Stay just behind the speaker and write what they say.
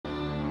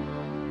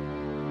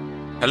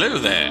Hello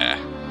there!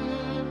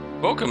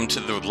 Welcome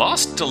to the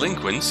Lost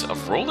Delinquents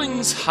of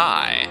Rollings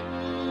High.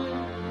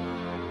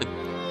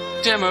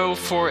 A demo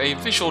for a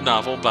visual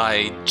novel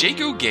by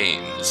Jago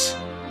Games,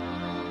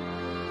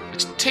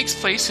 which takes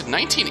place in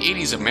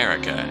 1980s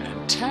America,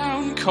 a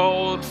town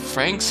called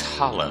Frank's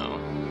Hollow.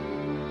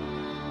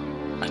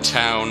 A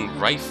town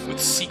rife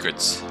with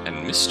secrets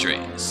and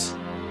mysteries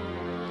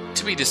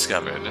to be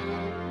discovered.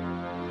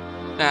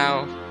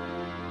 Now,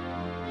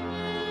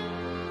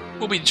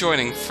 we'll be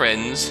joining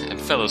friends and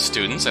fellow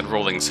students at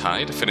Rollings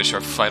High to finish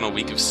our final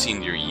week of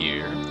senior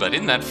year, but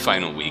in that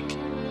final week,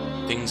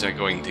 things are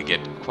going to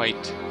get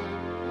quite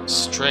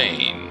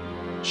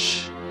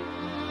strange.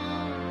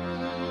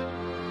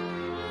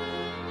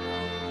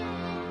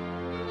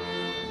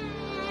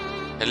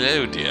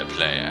 Hello, dear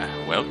player.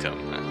 Welcome.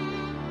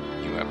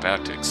 You are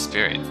about to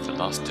experience the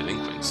Lost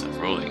Delinquents of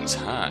Rollings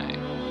High.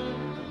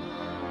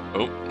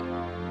 Oh.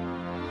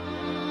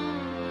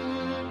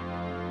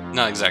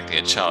 Not exactly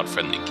a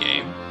child-friendly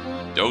game.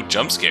 Oh,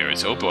 jump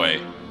scares, oh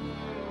boy.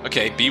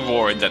 Okay, be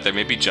warned that there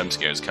may be jump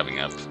scares coming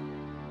up.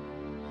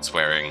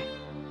 Swearing.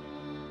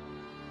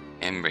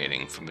 M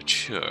rating for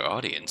mature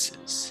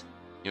audiences.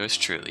 Yours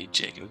truly,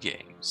 Jago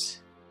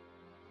Games.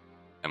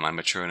 Am I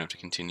mature enough to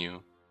continue?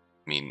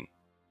 I mean,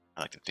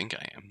 I like to think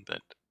I am,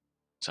 but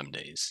some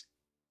days.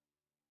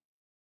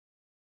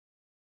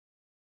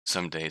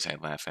 Some days I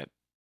laugh at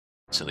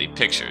silly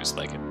pictures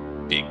like a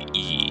big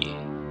E.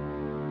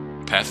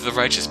 The path of the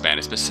righteous man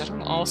is beset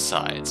on all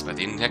sides by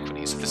the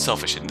inequities of the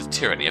selfish and the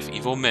tyranny of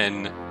evil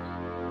men.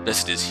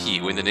 Blessed is he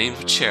who, in the name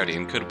of charity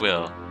and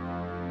goodwill,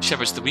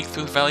 shepherds the weak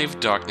through the valley of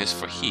darkness,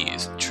 for he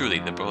is truly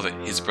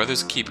his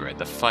brother's keeper and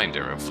the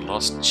finder of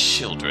lost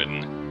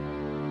children.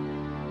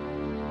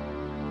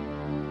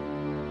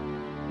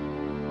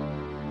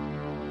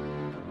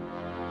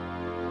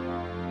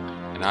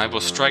 And I will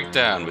strike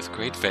down with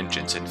great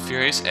vengeance and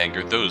furious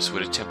anger those who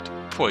would attempt to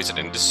poison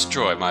and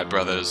destroy my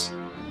brothers.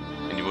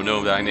 And you will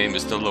know thy name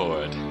is the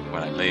Lord,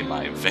 when I lay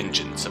my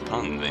vengeance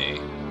upon thee.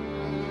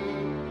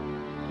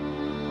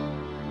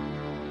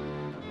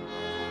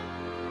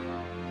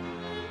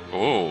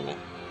 Oh.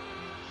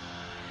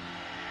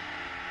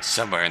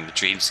 Somewhere in the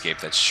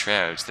dreamscape that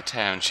shrouds the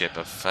township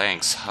of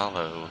Frank's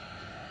Hollow.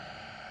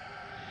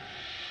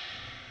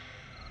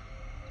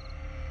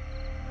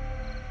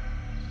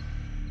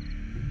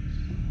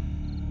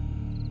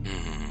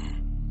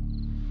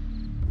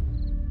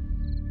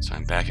 So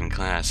I'm back in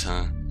class,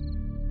 huh?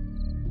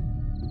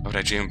 Why would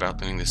I dream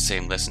about learning the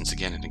same lessons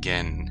again and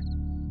again?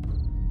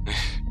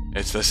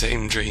 It's the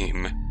same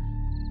dream.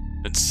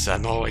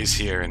 I'm always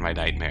here in my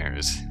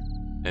nightmares.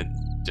 It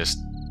just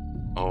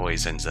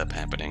always ends up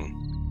happening.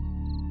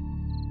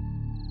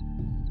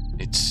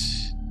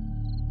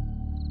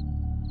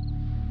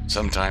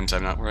 Sometimes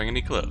I'm not wearing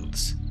any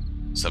clothes.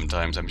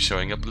 Sometimes I'm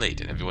showing up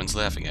late and everyone's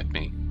laughing at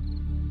me.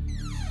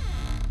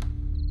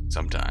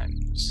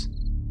 Sometimes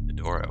the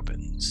door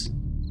opens.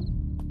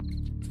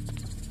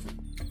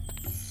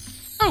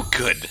 Oh,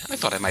 good. I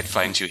thought I might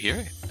find you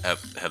here.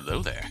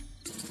 Hello there.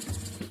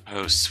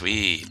 Oh,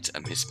 sweet. A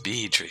Miss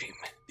B dream.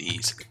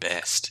 These are the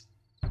best.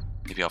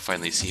 Maybe I'll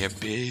finally see her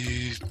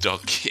big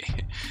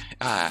okay.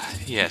 Ah,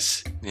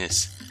 yes,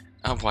 miss.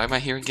 Why am I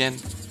here again?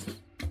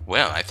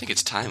 Well, I think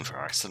it's time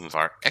for some of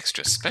our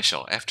extra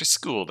special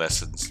after-school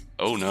lessons.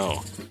 Oh,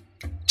 no.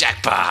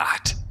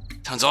 Jackpot!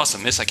 Sounds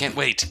awesome, miss. I can't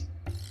wait.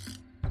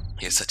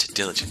 You're such a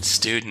diligent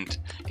student.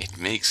 It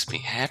makes me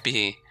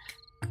happy.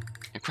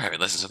 Your private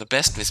lessons are the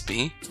best, Miss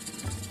B.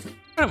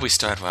 Why don't we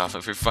start off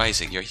with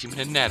revising your human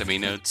anatomy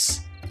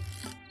notes?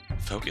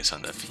 Focus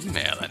on the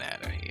female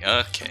anatomy.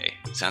 Okay,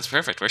 sounds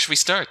perfect. Where should we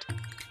start?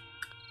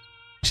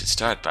 We should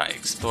start by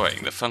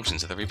exploring the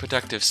functions of the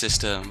reproductive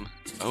system.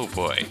 Oh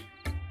boy.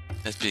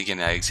 Let's begin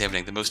by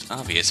examining the most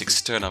obvious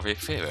external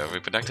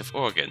reproductive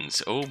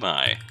organs. Oh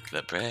my.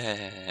 The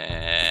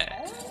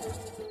breast.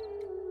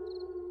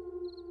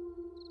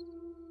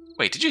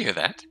 Wait, did you hear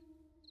that?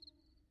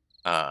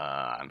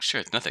 I'm sure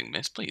it's nothing,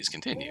 miss. Please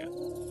continue.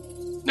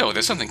 No,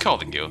 there's something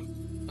calling you.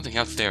 Something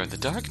out there in the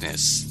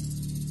darkness.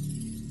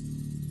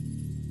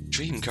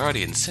 Dream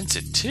Guardian sense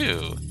it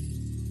too.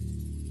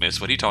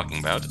 Miss, what are you talking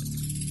about?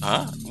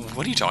 Huh?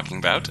 What are you talking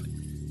about?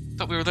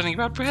 Thought we were learning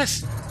about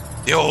breasts.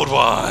 The old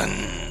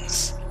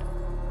ones!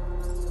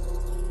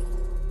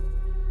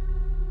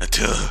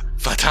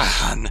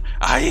 Fatan!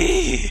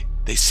 Aye!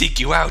 They seek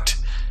you out!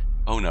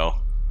 Oh no.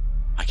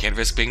 I can't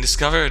risk being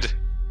discovered.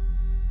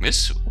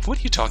 Miss, what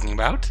are you talking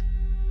about?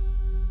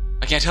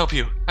 I can't help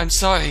you. I'm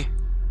sorry.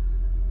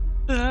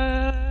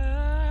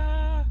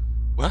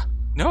 What?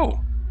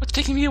 No. What's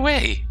taking me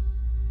away?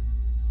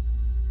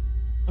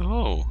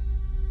 Oh.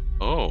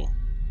 Oh.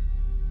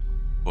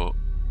 Oh.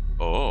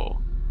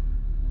 Oh.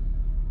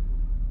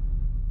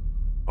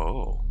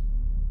 Oh.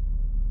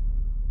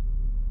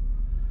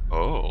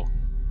 Oh.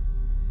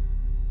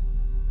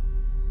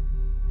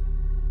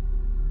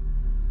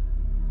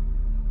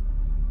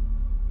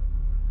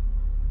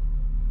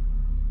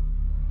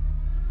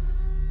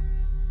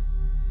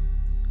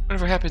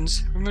 Whatever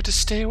happens, remember to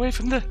stay away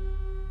from the...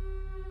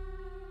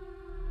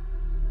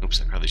 Oops,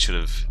 I probably should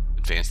have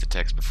advanced the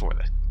text before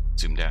that.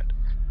 Zoomed out.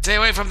 Stay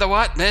away from the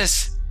what,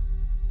 miss?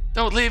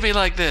 Don't leave me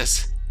like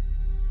this.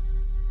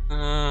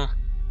 What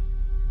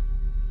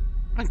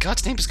in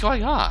God's name is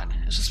going on?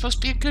 This was supposed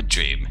to be a good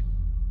dream.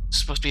 This was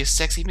supposed to be a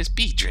sexy Miss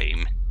B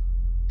dream.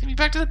 Take me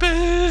back to the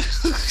bed.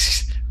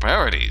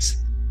 Priorities.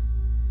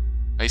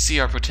 I see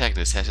our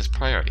protagonist has his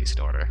priorities in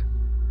order.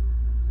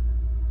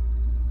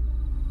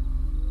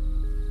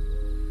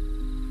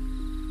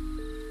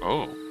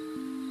 Oh.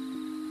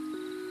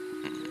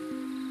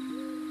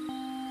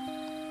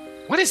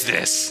 What is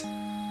this?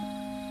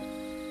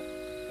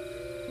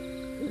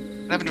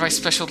 What happened to my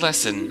special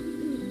lesson?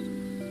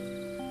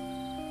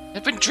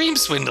 I've been dream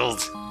swindled.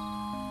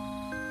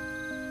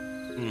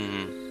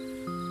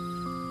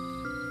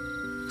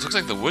 This looks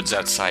like the woods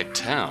outside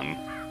town.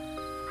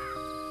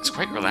 It's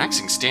quite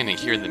relaxing standing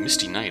here in the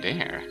misty night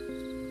air.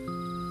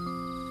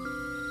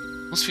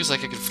 Almost feels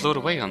like I could float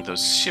away on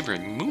those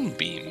shimmering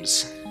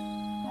moonbeams.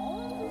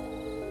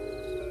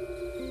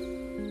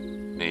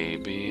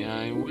 Maybe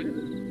I will.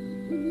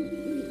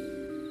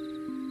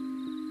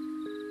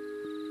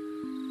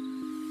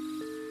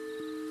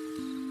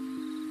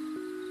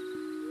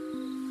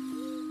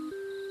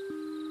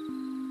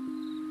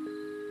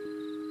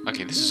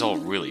 Okay, this is all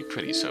really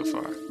pretty so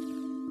far.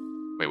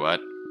 Wait,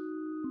 what?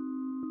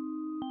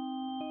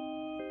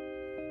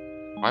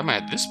 Why am I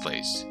at this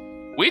place?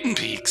 Wind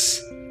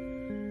Peaks!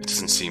 That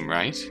doesn't seem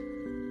right.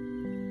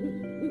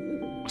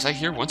 Was I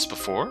here once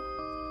before?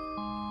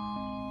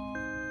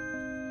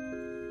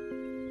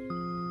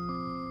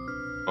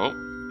 Oh,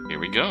 here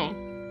we go.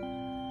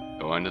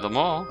 Go into the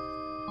mall.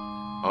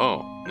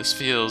 Oh, this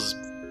feels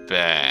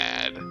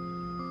bad.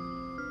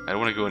 I don't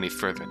want to go any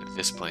further into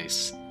this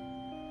place.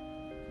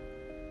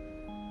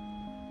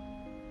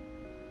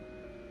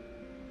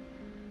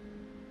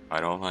 I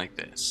don't like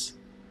this.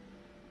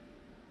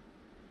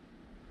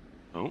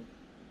 Oh,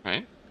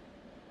 right.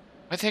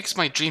 Why the heck's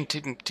my dream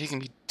taking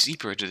me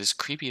deeper into this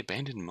creepy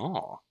abandoned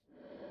mall?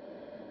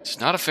 It's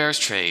not a fair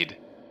trade.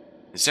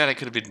 Instead, I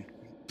could have been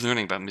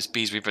learning about Miss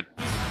B's but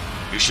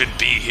you shouldn't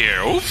be here.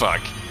 Oh,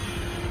 fuck.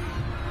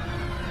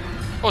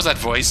 What was that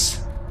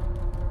voice?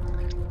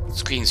 It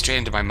screamed straight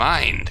into my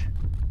mind.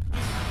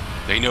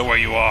 They know where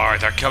you are.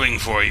 They're coming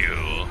for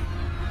you.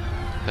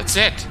 That's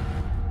it.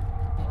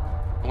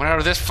 I went out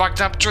of this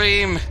fucked up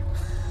dream.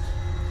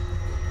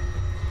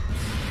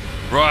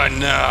 Run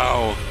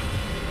now.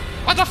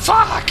 What the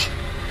fuck?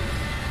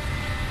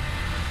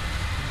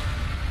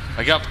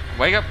 Wake up.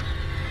 Wake up.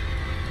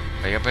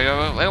 Wake up, wake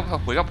up, wake up,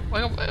 wake up,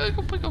 wake up, wake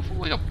up, wake up,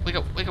 wake up, wake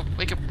up, wake up,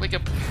 wake up, wake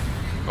up.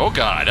 Oh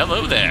God,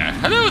 hello there.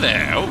 Hello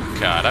there. Oh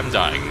God, I'm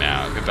dying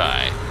now.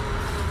 Goodbye.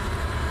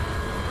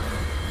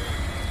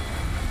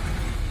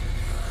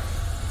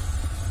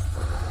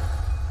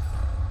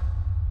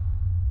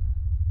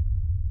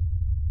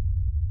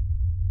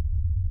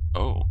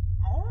 Oh.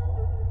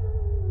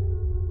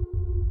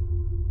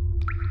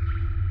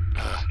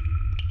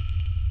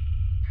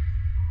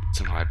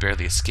 Somehow I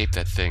barely escaped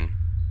that thing.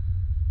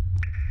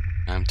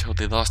 I'm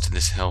totally lost in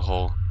this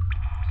hellhole. I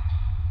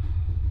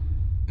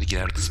need to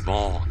get out of this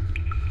mall.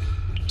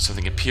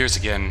 Something appears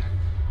again.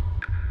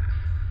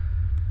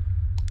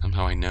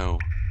 Somehow I know.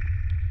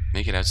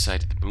 Make it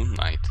outside in the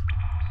moonlight.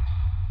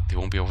 They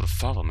won't be able to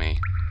follow me.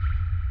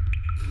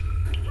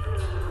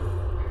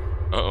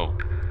 Uh-oh.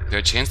 Is there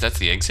a chance that's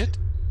the exit?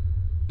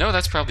 No,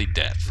 that's probably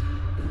death.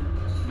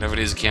 Whatever it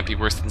is, it can't be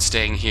worse than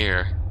staying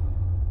here.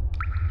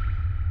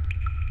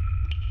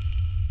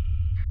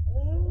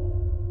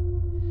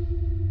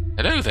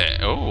 Hello there.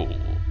 Oh.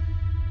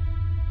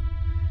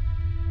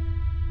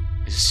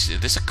 Is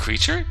this a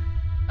creature?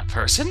 A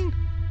person?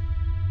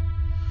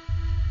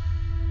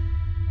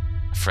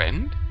 A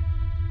friend?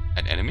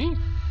 An enemy?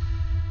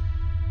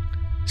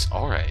 This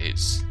aura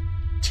is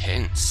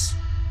tense.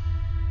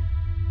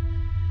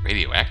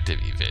 Radioactive,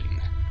 even.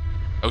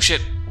 Oh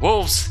shit,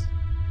 wolves!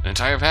 An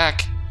entire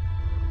pack.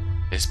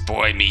 This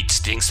boy meat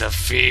stinks of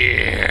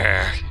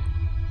fear.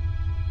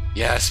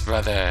 Yes,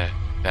 brother.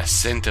 The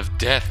scent of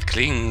death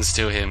clings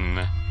to him.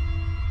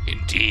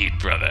 Indeed,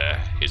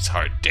 brother, his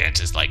heart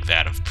dances like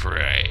that of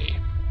prey.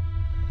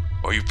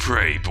 Are you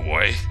prey,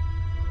 boy?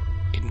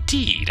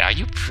 Indeed, are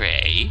you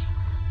prey?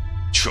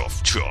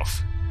 Chuff,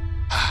 chuff.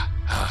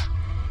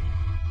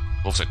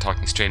 Wolves are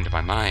talking straight into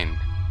my mind.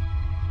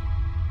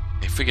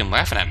 They're freaking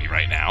laughing at me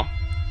right now.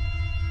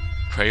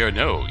 Prey or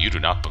no, you do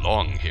not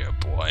belong here,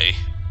 boy.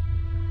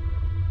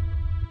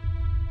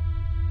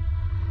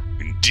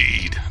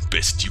 Indeed,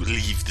 best you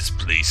leave this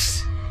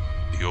place.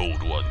 The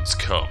old ones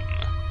come.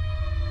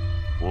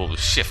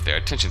 Wolves shift their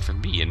attention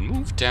from me and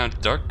move down the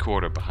dark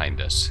corridor behind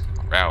us,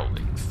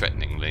 growling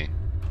threateningly.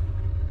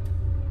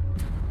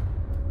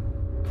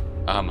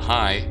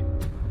 Hi.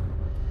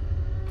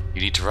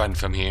 You need to run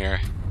from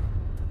here.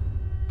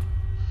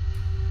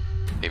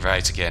 They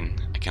rise again.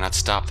 I cannot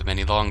stop them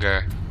any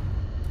longer.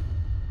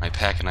 My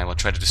pack and I will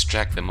try to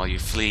distract them while you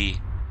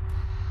flee.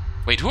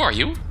 Wait, who are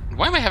you?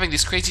 Why am I having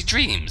these crazy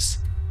dreams?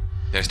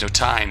 There's no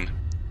time.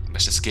 I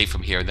must escape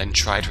from here and then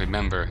try to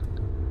remember.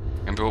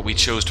 Remember what we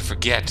chose to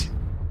forget.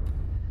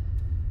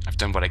 I've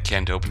done what I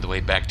can to open the way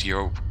back to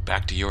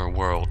your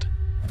world.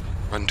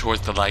 Run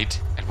towards the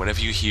light, and whatever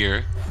you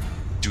hear,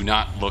 do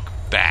not look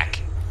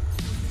back.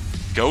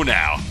 Go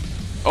now.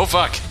 Oh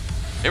fuck.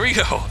 Here we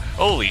go.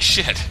 Holy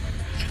shit.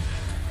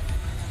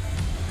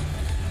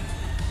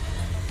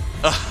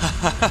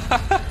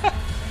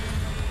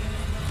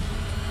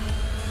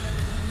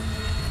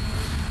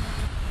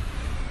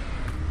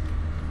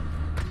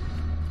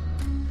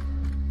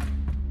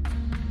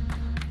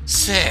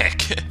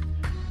 Sick.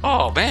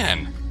 Oh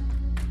man.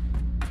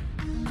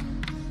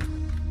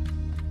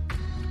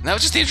 That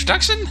was just the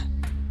introduction?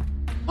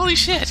 Holy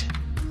shit.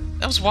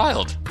 That was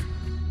wild.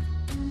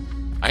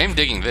 I am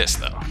digging this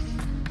though.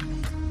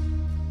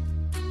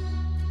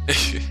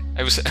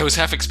 I was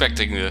half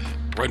expecting the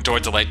run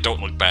towards the light, don't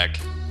look back.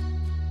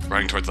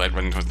 Running towards the light,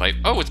 running towards the light.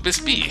 Oh, it's Miss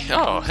B.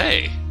 Oh,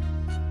 hey.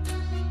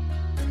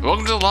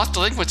 Welcome to the Lost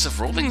Delinquents of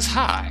Rollings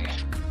High.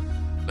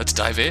 Let's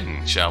dive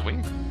in, shall we?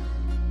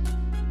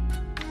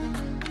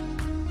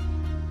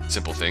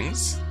 Simple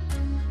things.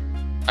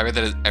 I read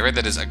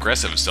that as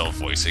aggressive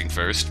self-voicing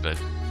first, but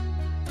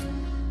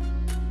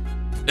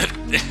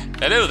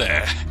hello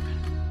there.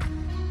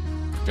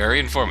 Very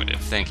informative,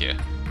 thank you.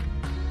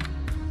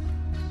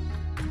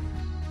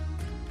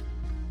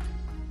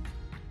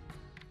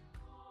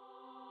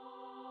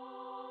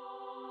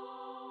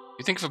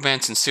 You think if a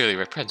man sincerely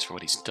repents for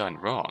what he's done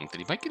wrong,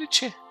 then he might get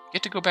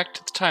to go back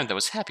to the time that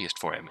was happiest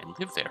for him and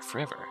live there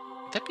forever.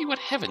 Would that be what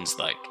heaven's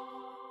like?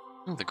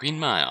 Oh, the Green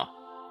Mile.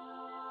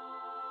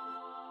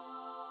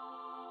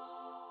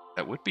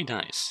 That would be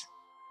nice.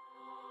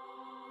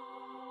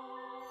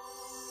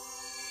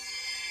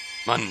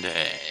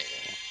 Monday.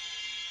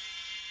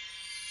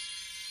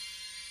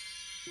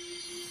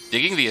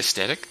 Digging the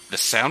aesthetic, the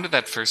sound of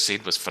that first scene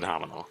was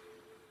phenomenal.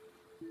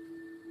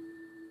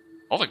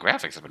 All the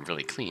graphics have been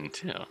really clean,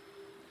 too.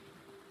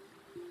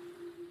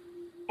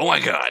 Oh my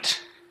god!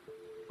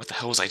 What the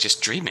hell was I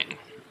just dreaming?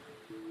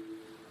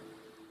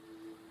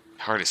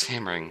 My heart is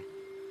hammering.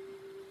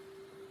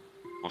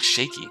 All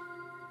shaky.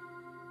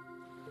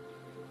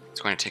 It's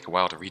going to take a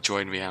while to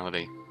rejoin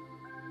reality.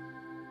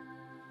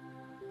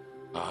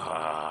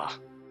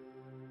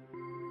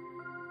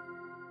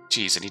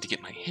 Geez, I need to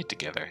get my head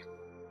together.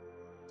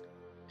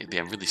 Lately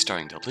I'm really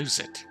starting to lose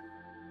it.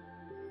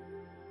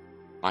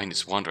 Mind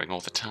is wandering all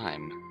the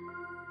time.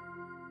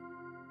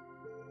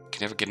 I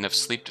can never get enough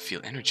sleep to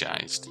feel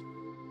energized.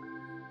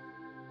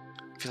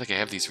 I feel like I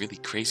have these really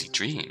crazy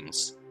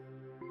dreams.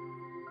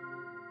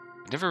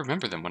 I never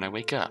remember them when I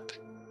wake up.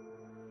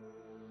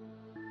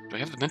 Do I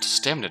have the mental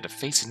stamina to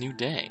face a new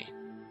day?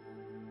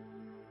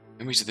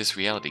 Memories of this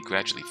reality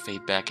gradually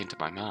fade back into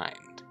my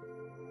mind.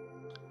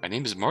 My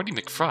name is Marty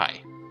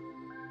McFry.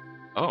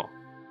 Oh,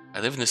 I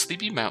live in the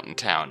sleepy mountain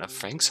town of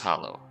Frank's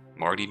Hollow,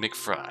 Marty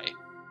McFry.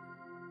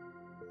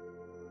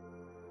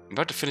 I'm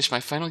about to finish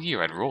my final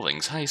year at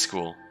Rollings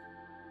Highschool.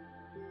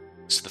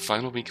 This is the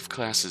final week of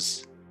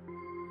classes.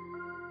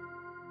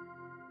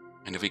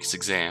 End of week's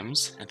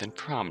exams, and then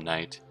prom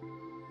night.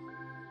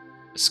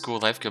 As school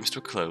life comes to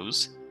a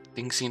close,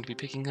 things seem to be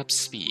picking up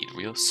speed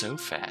so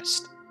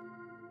fast.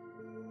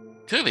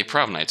 Clearly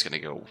prom night's gonna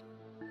go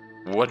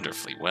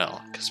wonderfully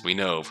well, because we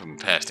know from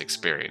past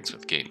experience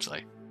with games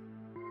like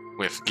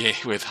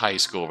with high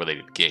school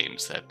related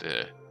games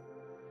that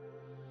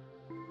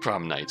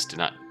prom nights do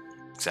not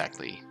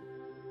exactly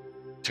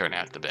turn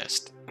out the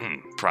best.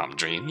 Prom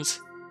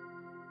dreams.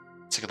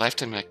 It's like a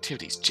lifetime of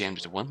activities jammed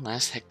into one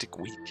last hectic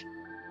week.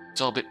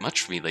 It's all a bit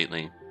much for me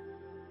lately. I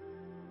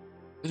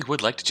really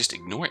would like to just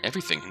ignore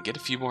everything and get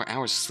a few more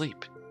hours of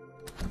sleep.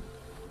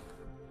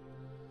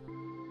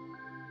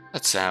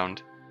 That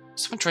sound.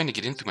 Is someone trying to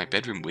get in through my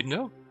bedroom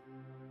window?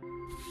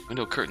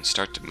 Window curtains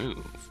start to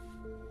move.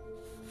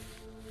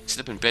 I sit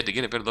up in bed to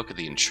get a better look at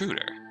the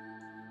intruder.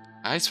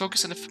 Eyes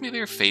focus on a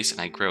familiar face and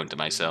I groan to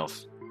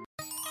myself.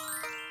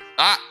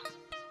 Ah!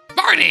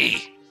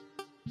 Marty!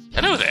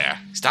 Hello there.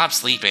 Stop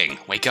sleeping.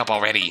 Wake up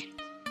already.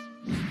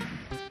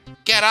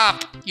 Get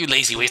up, you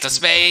lazy waste of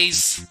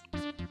space!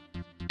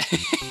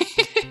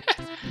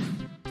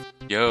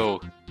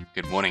 Yo,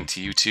 good morning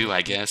to you too,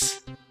 I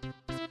guess.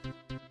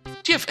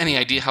 Do you have any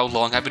idea how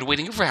long I've been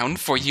waiting around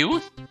for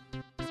you?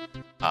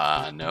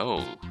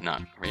 No,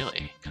 not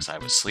really, because I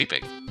was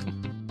sleeping.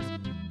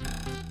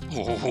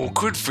 Oh,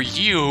 good for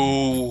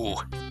you!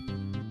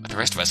 But the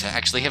rest of us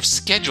actually have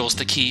schedules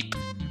to keep.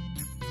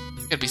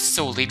 I'm gonna be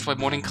so late for my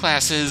morning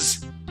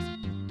classes.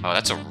 Oh,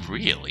 that's a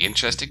really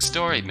interesting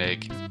story,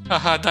 Meg.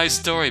 Haha, nice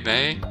story,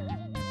 May.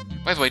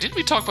 By the way, didn't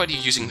we talk about you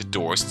using the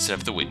doors instead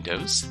of the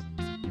windows?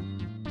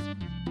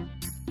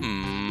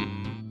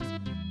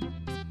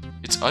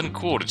 It's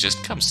uncool to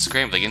just come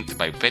scrambling in through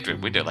my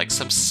bedroom window like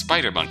some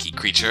spider monkey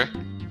creature.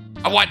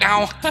 Oh, what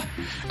now?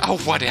 Oh,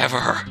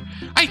 whatever.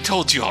 I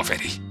told you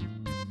already.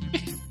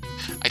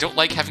 I don't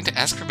like having to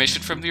ask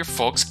permission from your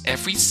folks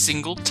every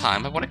single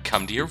time I want to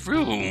come to your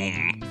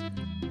room.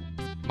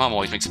 Mom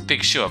always makes a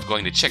big show of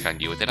going to check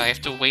on you, and then I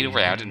have to wait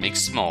around and make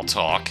small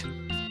talk.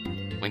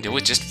 Window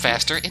is just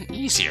faster and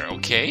easier,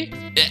 okay?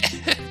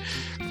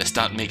 Let's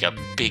not make a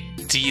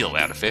big deal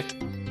out of it.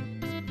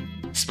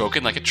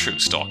 Spoken like a true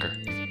stalker.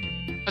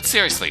 But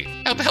seriously,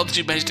 how the hell did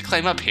you manage to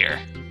climb up here?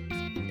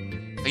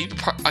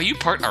 Are you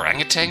part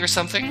orangutan or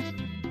something?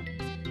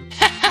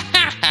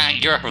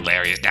 You're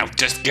hilarious. Now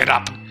just get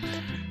up.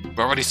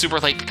 We're already super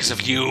late because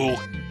of you.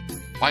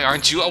 Why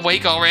aren't you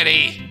awake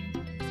already?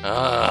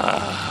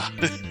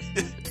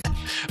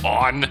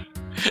 On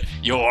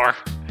your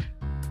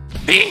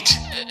feet.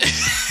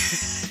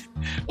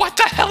 What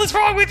the hell is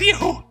wrong with you?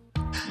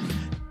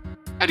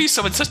 How do you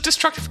summon such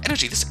destructive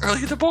energy this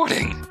early in the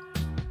morning?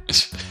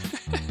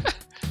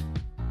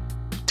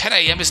 10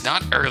 a.m. is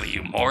not early,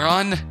 you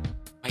moron.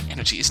 My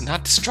energy is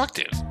not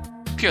destructive.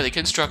 Purely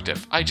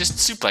constructive. I just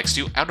suplexed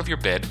you out of your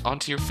bed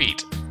onto your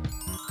feet.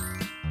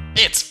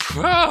 It's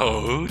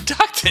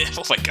productive.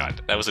 Oh my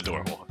god, that was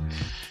adorable.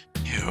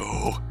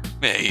 Ew.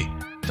 May,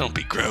 don't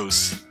be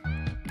gross.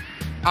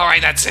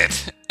 Alright, that's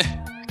it.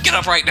 Get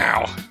up right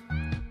now.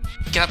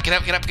 Get up, get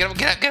up, get up, get up,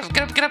 get up, get up,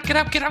 get up, get up, get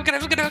up, get up, get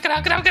up, get up, get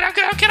up, get up, get up,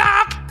 get up, get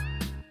up!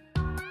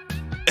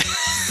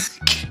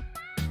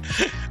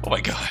 Oh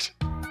my god.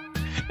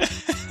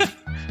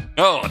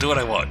 Oh, do what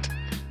I want.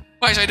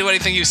 Why should I do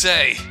anything you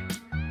say?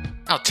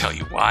 I'll tell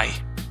you why.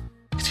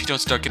 If you don't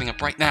start getting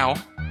up right now,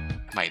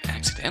 I might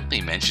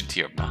accidentally mention to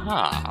your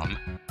mom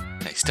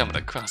that I stumbled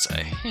across a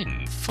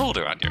hidden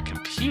folder on your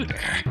computer.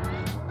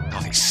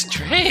 All these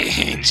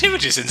strange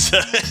images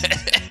inside.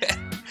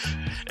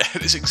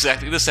 That is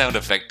exactly the sound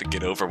effect to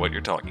get over what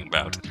you're talking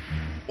about.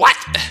 What?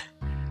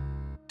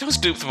 Don't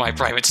stoop for my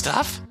private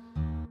stuff.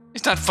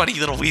 It's not funny, you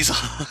little weasel.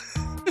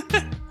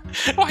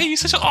 Why are you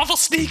such an awful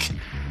sneak?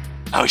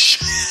 Oh,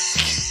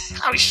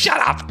 shut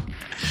up.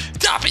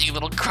 Stop it, you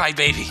little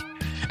crybaby.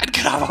 And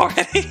get up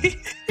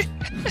already.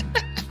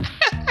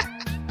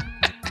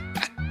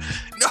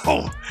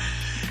 No.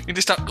 You need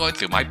to stop going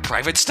through my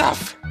private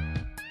stuff.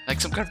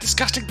 Like some kind of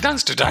disgusting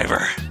dumpster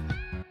diver.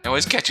 I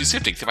always catch you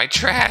sifting through my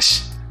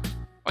trash.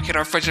 Why can't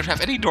our friendship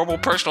have any normal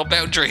personal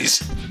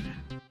boundaries?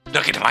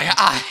 Look into my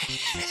eyes.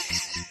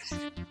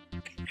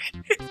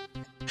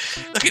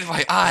 Look into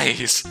my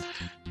eyes.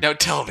 Now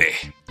tell me,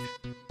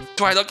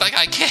 do I look like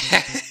I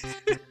can?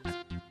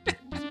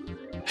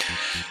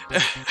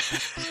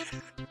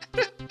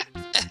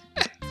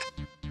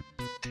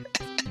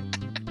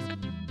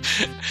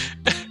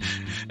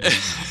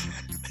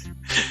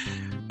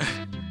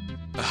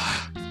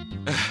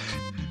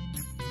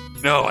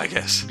 No, I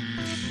guess.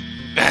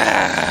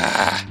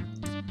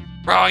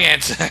 Wrong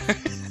answer.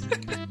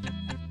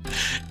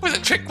 Was a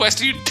trick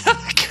question, you dumb.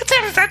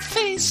 There is that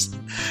face.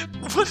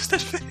 What is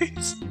that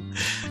face?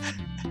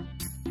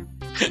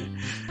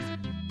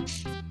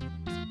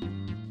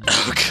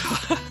 Oh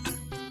god.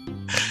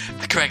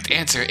 The correct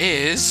answer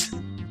is...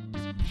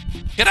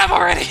 Get up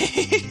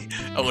already!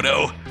 Oh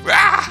no.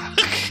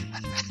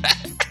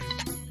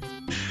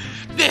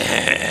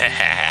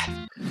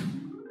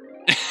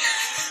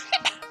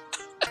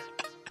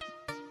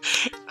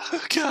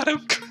 Oh god,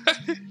 I'm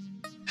crying.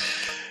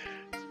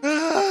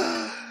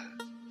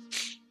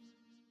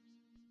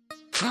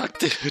 Fuck,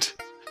 dude.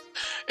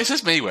 It's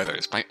just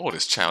Mayweather's, my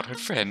oldest childhood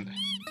friend.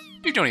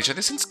 We've known each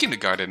other since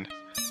kindergarten.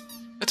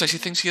 That's why she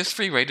thinks she has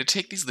free rein to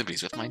take these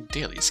liberties with my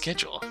daily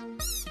schedule.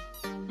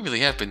 We really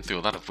have been through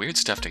a lot of weird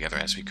stuff together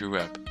as we grew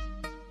up.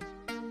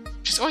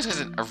 She's always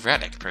had an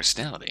erratic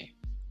personality.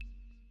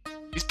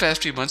 These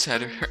past few months,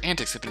 her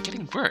antics have been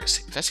getting worse,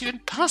 if that's even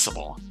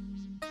possible.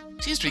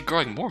 She seems to be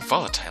growing more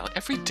volatile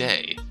every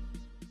day.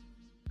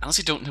 I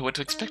honestly don't know what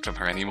to expect from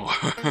her anymore.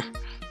 I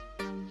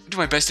do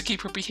my best to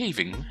keep her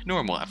behaving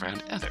normal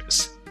around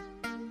others.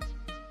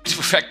 To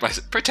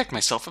protect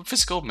myself from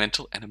physical,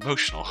 mental, and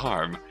emotional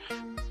harm.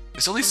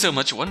 There's only so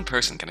much one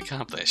person can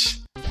accomplish.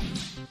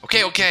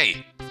 Okay,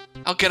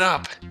 I'll get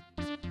up.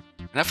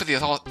 Enough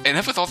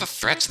with all the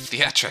threats and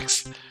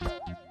theatrics.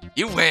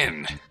 You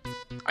win.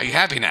 Are you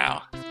happy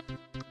now?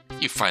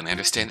 You finally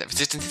understand that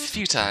resistance is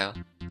futile.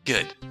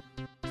 Good.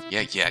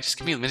 Yeah, just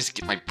give me a minute to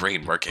get my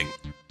brain working.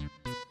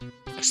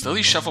 I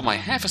slowly shuffle my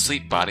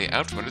half-asleep body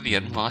out from under the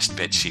unwashed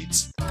bed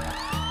sheets.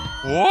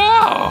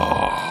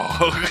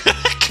 Whoa!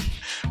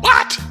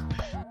 What?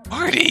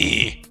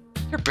 Marty!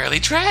 You're barely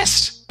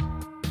dressed!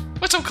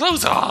 Put some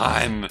clothes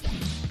on!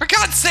 For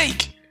God's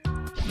sake!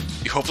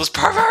 You hopeless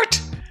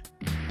pervert!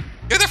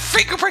 You're the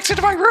freak who breaks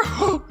into my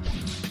room!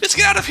 Let's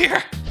get out of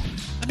here!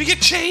 Let me get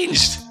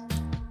changed!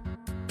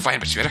 Fine,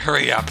 but you better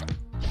hurry up.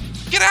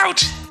 Get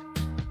out!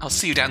 I'll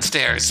see you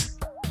downstairs.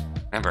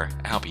 Remember,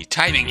 I'll be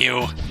timing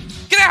you.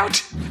 Get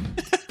out!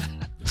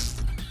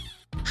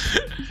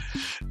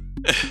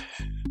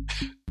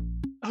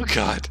 Oh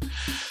god.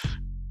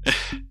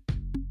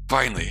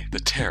 Finally, the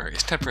terror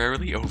is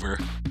temporarily over.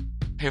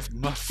 I have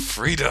my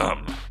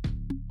freedom.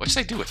 What should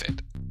I do with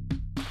it?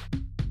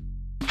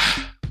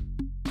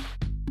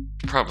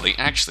 Probably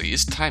actually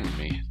is timing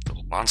me,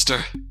 little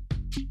monster.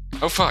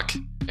 Oh fuck.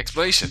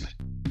 Explanation.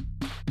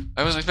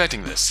 I wasn't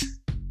expecting this.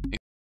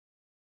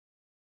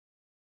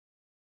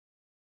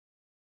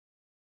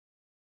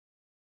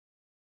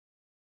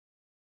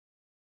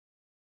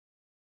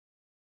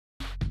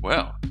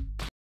 Well.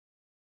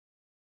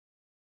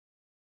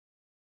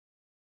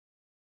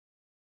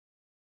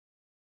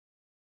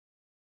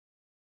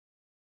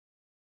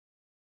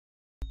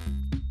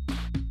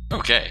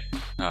 Okay.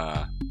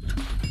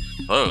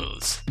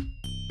 Clothes.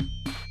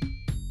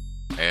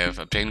 I have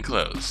obtained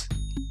clothes.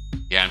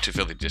 Yeah, I'm too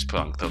filthy to just put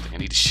on clothing. I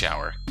need a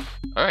shower.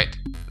 Alright.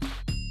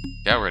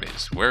 Shower it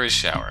is. Where is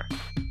shower?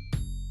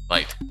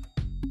 Light.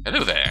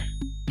 Hello there.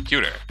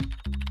 Computer.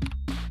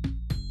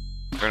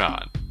 Turn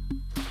on.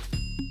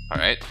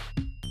 Alright.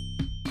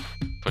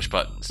 Push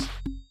buttons.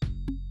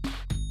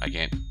 I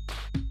can't.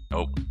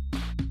 Nope.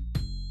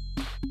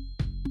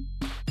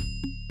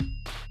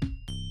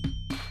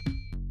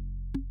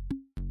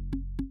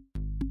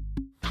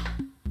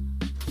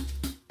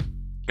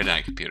 Good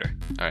night, computer.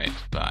 Alright,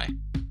 bye.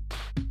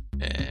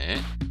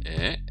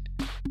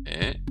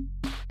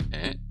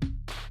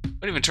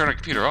 We don't even turn our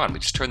computer on, we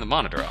just turn the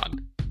monitor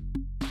on.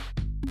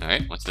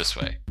 Alright, what's this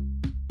way?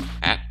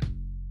 Hat.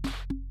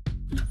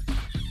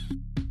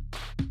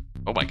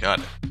 Oh my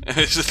god.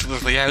 It's just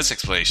literally house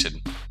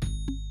exploration.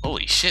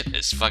 Holy shit,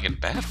 this fucking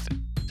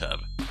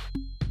bathtub.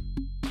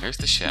 There's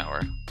the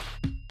shower.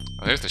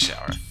 Oh, there's the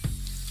shower.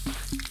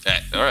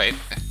 Alright.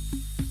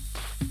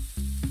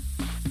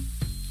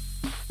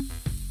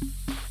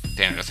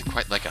 Damn, nothing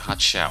quite like a hot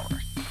shower.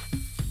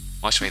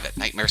 Wash away that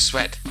nightmare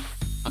sweat.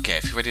 Okay, I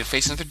feel ready to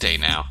face another day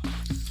now.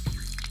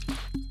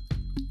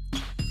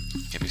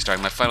 Can't be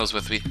starting my finals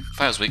week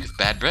with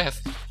bad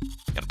breath.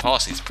 Gotta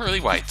polish these pearly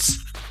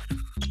whites.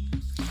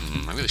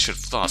 I really should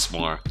have flossed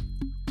more.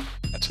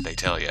 That's what they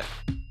tell you.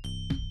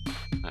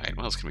 Alright,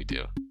 what else can we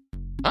do?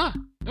 Ah,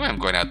 no way I'm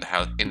going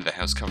out into the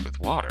house covered with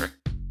water.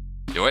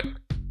 Do it.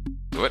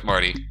 Do it,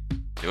 Marty.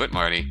 Do it,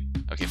 Marty.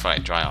 Okay,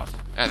 fine, dry off.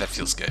 Ah, that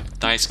feels good.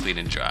 Nice, clean,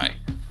 and dry.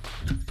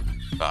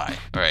 Bye.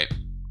 Alright.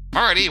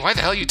 Marty, why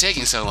the hell are you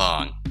taking so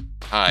long?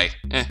 Hi.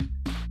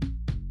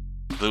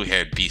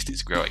 Blue-haired beast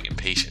is growing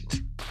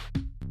impatient.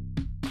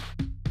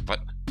 What?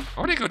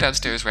 Why would I go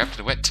downstairs wrapped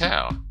in a wet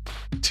towel?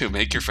 To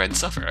make your friend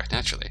suffer,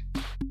 naturally.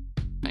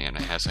 I am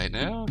my house right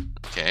now.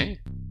 Okay.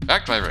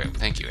 Back to my room.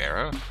 Thank you,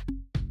 Arrow.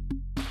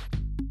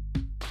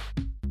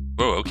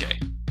 Whoa, okay.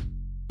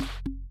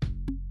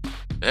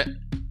 Really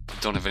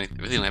don't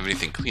have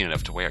anything clean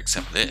enough to wear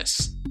except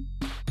this.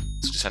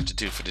 So just have to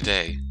do for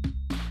today.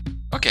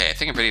 Okay, I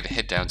think I'm ready to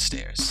head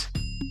downstairs.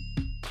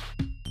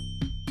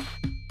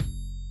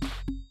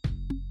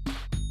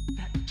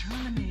 That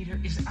Terminator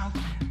is out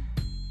there.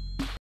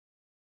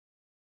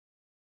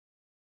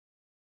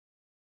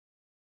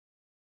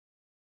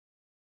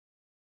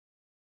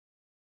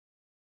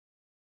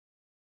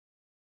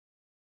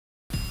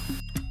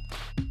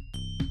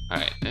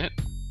 Alright,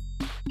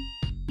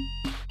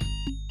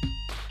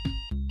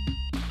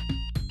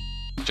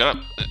 Shut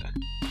up!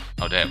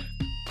 Oh, damn.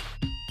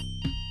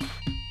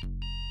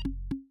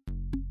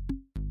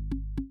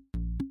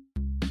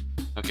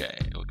 Okay,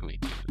 what can we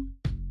do?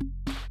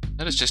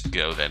 Let us just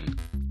go, then.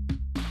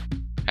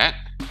 Hat?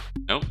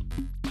 Nope.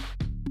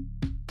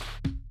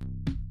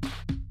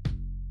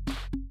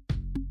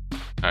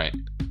 Alright,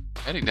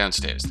 heading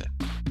downstairs, then.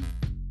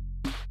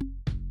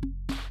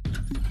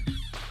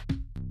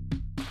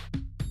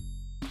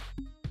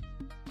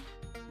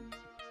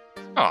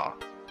 Oh.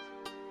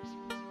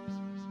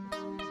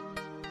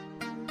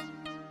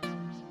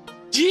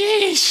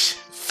 Jeez!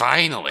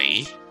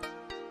 Finally!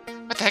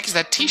 What the heck is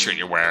that t-shirt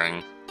you're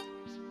wearing?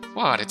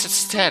 What? It's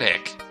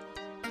aesthetic.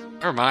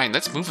 Never mind,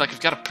 let's move like we've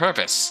got a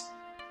purpose.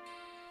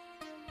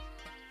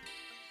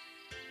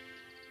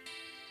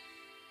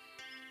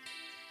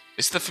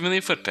 This is the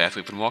familiar footpath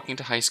we've been walking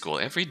to high school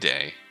every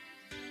day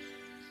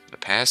for the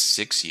past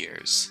 6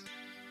 years.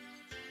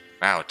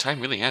 Wow,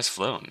 time really has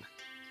flown.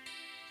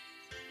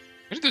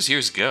 Where did those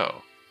years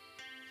go?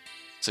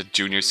 It's a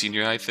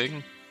junior-senior high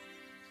thing?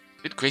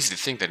 A bit crazy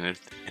to think that in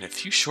a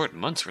few short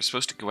months we're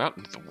supposed to go out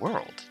into the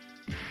world.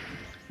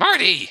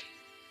 Marty!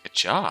 Get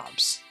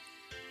jobs.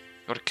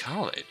 Go to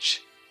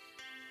college.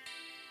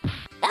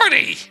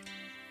 Marty!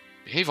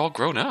 Behave all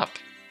grown up.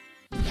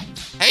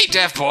 Hey,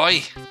 deaf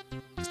boy!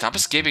 Stop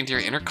escaping to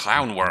your inner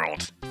clown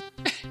world.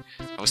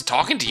 I was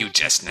talking to you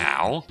just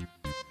now.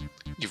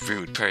 You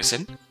rude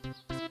person.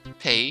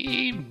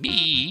 Pay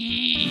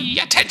me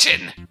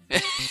attention!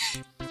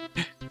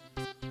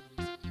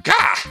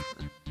 Gah!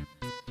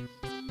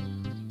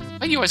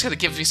 Why you always gotta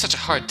give me such a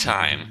hard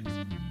time?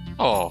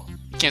 Oh,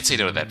 you can't say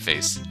no to that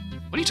face.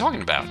 What are you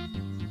talking about?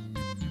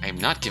 I am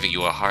not giving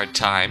you a hard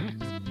time.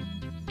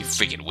 You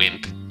freaking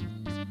wimp.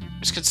 I'm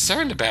just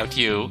concerned about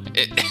you.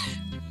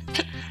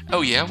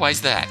 Oh yeah,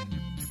 why's that?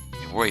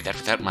 I worry that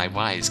without my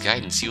wise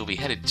guidance, you will be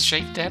headed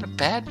straight down a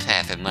bad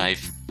path in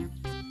life.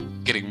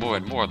 Getting more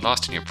and more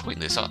lost in your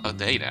pointless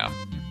day now.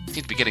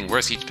 Seems to be getting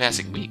worse each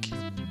passing week.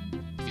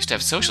 You used to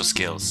have social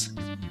skills.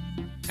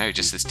 Now you're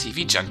just this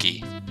TV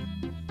junkie.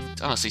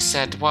 It's honestly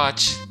sad to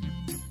watch.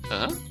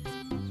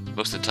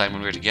 Most of the time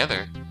when we're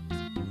together,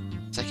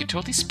 it's like you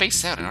totally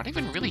space out and aren't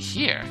even really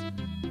here.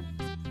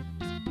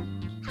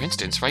 For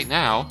instance, right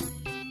now,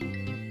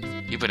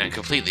 you've been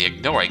completely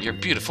ignoring your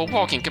beautiful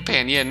walking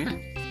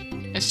companion.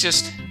 It's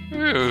just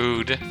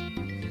rude.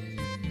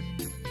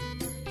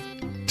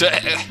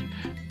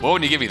 Why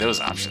wouldn't you give me those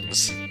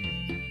options?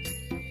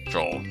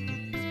 Droll.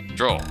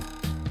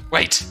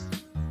 Wait!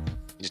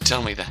 You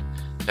tell me that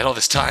that all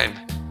this time,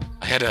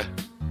 I had a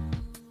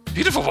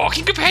beautiful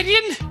walking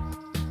companion?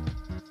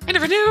 I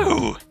never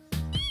knew!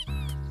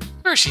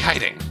 Where is she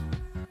hiding?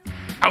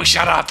 Oh,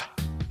 shut up!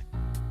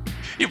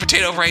 You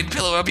potato-brain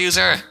pillow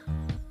abuser!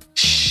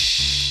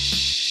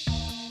 Shh.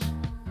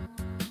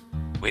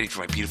 Waiting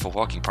for my beautiful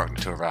walking partner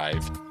to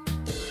arrive.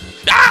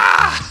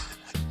 Ah!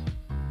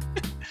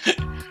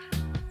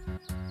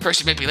 First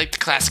you made me late to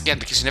class again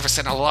because you never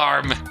set an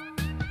alarm.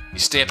 You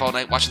stay up all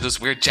night watching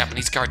those weird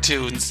Japanese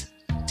cartoons.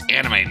 It's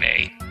anime,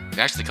 May.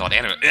 They actually call it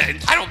anime.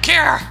 I don't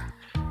care!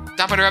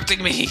 Stop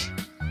interrupting me!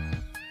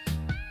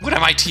 What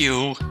am I to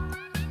you?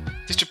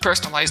 Just your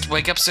personalized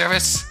wake-up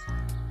service?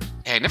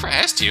 Hey, I never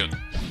asked you.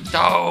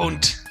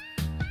 Don't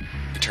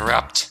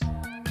interrupt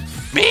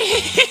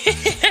me!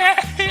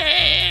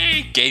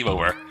 Game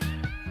over.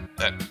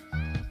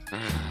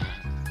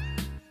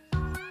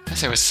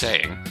 As I was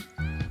saying,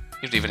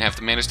 you don't even have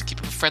the manners to keep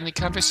up a friendly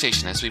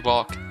conversation as we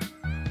walk.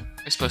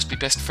 We're supposed to be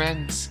best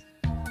friends.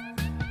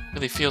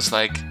 Really feels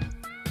like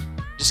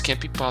you just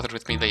can't be bothered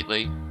with me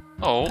lately.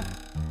 Oh.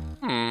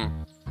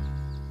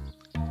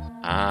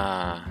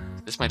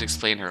 This might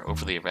explain her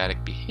overly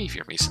erratic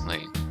behavior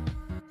recently.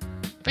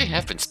 I may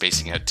have been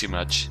spacing out too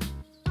much.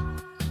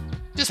 I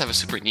just have a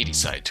super needy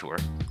side to her.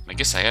 I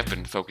guess I have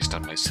been focused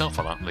on myself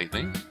a lot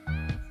lately.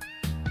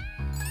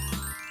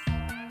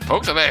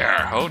 Poke the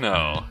bear! Oh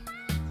no.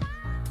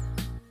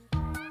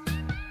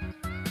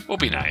 We'll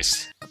be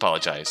nice.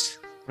 Apologize.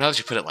 Now that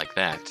you put it like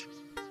that.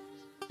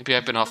 Maybe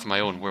I've been off in my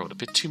own world a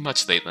bit too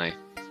much lately.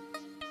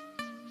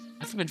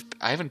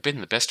 I haven't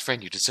been the best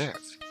friend you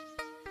deserve.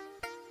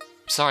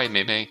 Sorry,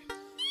 Mei.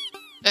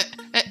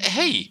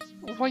 Hey!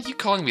 Why are you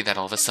calling me that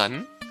all of a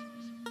sudden?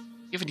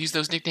 You haven't used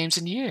those nicknames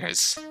in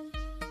years.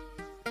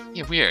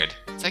 Yeah, weird.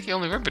 It's like you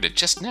only remembered it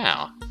just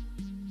now.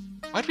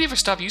 Why did we ever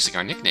stop using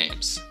our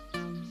nicknames? I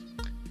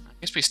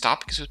guess we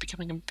stopped because it was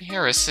becoming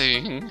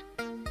embarrassing.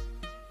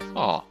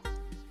 Oh.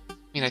 I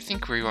mean, I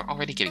think we were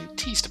already getting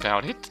teased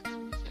about it.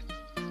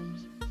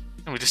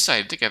 And we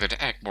decided together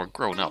to act more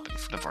grown-up in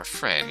front of our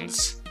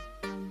friends.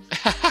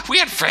 We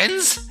had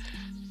friends?!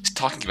 Just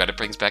talking about it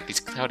brings back these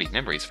cloudy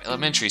memories of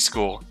elementary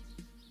school.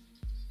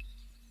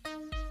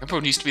 Remember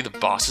when we used to be the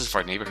bosses of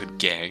our neighborhood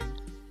gang?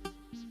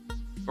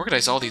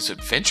 Organize all these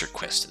adventure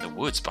quests in the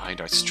woods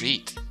behind our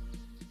street.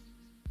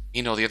 Me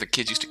and all the other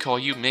kids used to call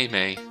you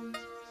Mei.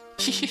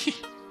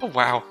 Oh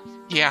wow,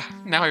 yeah,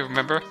 now I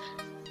remember.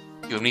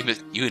 You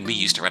and me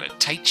used to run a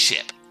tight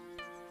ship.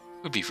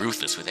 We'd be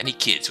ruthless with any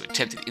kids who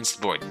attempted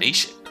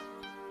insubordination.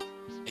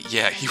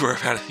 Yeah,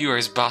 you were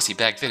as bossy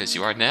back then as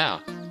you are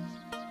now.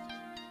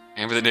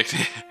 Remember the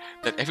nickname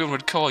that everyone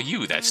would call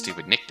you that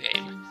stupid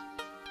nickname?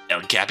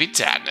 El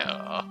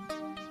Capitano.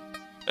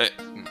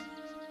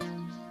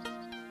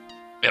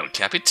 El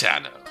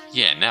Capitano.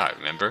 Yeah, now I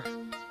remember.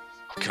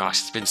 Oh gosh,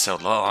 it's been so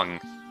long.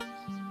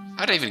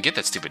 How did I even get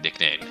that stupid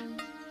nickname?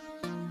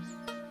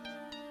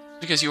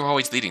 Because you were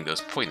always leading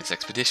those pointless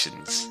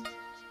expeditions.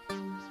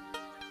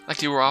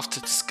 Like you were off to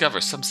discover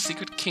some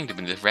secret kingdom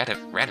in the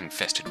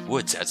rat-infested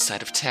woods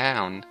outside of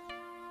town.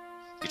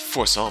 You'd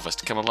force all of us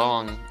to come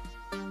along.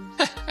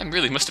 I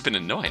really must have been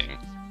annoying.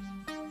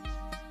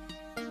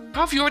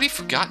 How have you already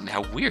forgotten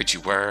how weird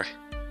you were?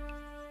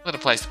 Well, that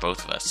applies to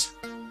both of us.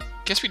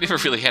 Guess we never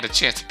really had a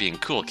chance of being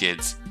cool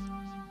kids.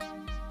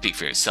 Speak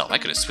for yourself, I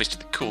could have switched to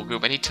the cool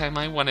group anytime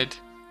I wanted.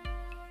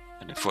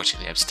 But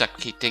unfortunately, I'm stuck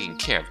taking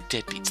care of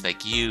deadbeats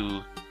like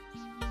you.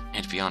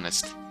 And to be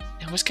honest,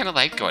 it was kind of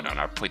like going on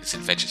our pointless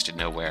adventures to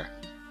nowhere.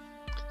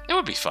 It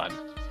would be fun.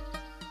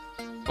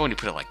 But when you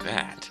put it like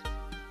that,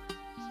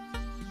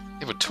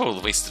 they were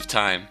total waste of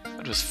time.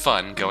 It was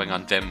fun going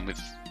on them with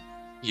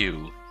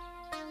you.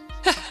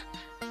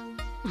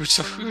 we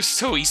were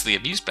so easily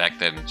amused back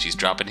then. She's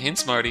dropping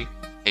hints, Marty.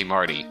 Hey,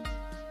 Marty.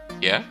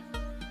 Yeah?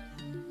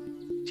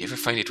 Do you ever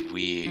find it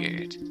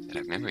weird that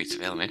our memories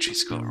of elementary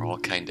school are all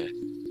kinda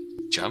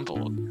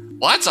jumbled?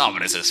 Well, that's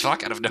ominous as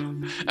fuck out of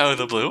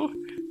the blue.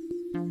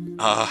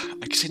 I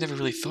guess I never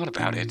really thought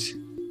about it.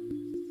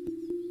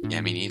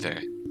 Yeah, me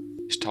neither.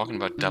 Just talking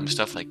about dumb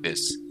stuff like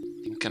this,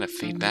 things kind of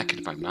fade back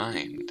into my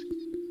mind.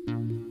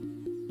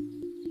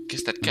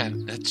 Guess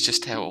that's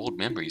just how old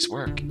memories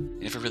work.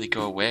 They never really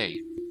go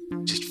away.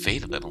 Just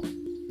fade a little.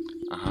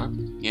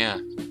 Yeah.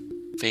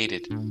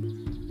 Faded.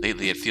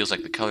 Lately it feels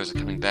like the colors are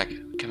coming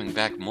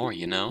back more,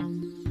 you know?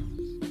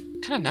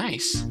 Kinda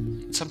nice.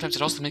 And sometimes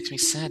it also makes me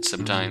sad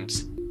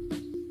sometimes.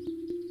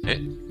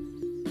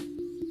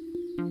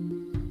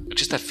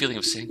 Just that feeling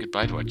of saying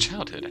goodbye to our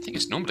childhood, I think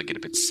it's normal to get a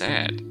bit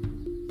sad.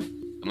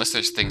 Unless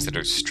there's things that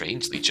are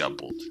strangely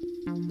jumbled.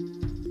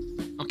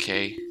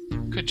 Okay,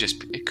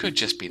 it could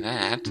just be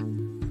that.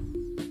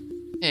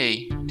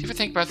 Hey, do you ever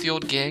think about the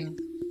old gang?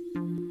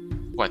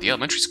 What, the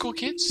elementary school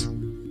kids?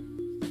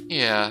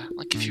 Yeah,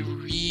 like if you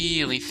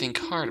really think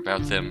hard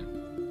about them.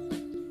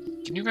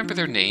 Can you remember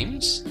their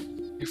names?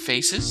 Their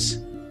faces?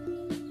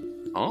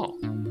 Oh.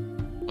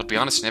 Well, to be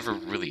honest, I never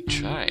really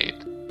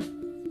tried.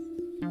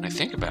 When I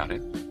think about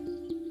it.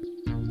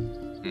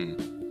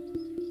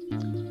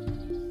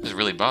 This is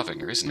really bothering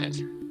her, isn't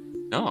it?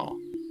 No.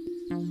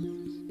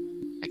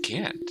 I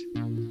can't.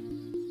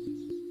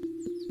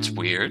 It's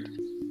weird.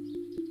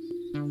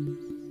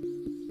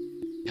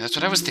 Yeah, that's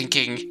what I was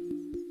thinking.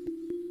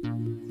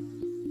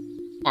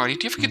 Marty,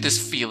 do you ever get this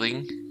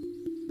feeling?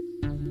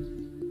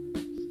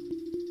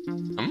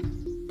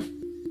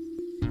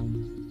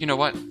 You know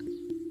what?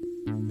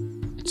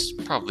 It's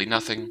probably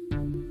nothing.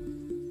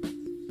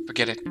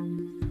 Forget it.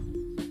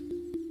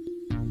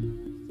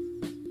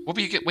 What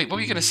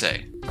were you gonna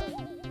say?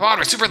 Come on,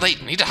 we're super late.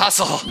 We need to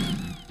hustle.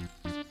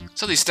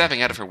 Suddenly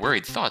snapping out of her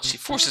worried thoughts, she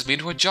forces me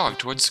into a jog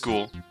towards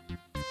school.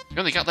 We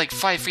only got like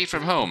 5 feet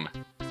from home.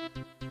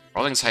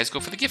 Rollings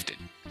Highschool for the gifted.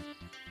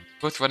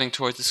 Both running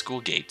towards the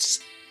school gates.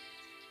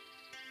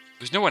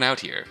 There's no one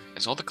out here,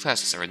 as all the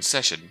classes are in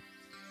session.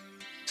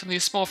 Suddenly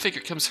a small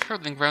figure comes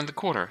hurtling round the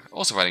corner,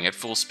 also running at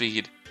full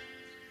speed,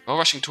 all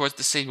rushing towards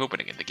the same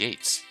opening in the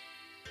gates.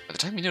 By the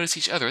time we notice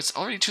each other, it's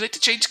already too late to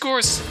change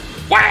course.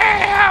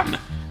 Wham!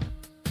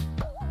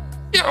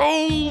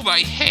 Oh, my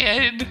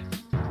head!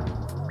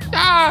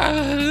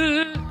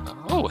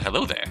 Ah! Oh,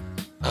 hello there.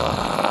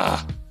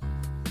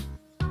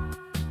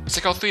 It's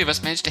like all three of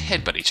us managed to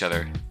headbutt each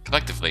other,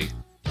 collectively.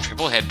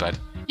 Triple headbutt.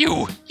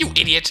 You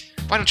idiot!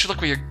 Why don't you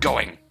look where you're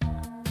going?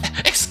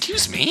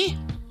 Excuse me?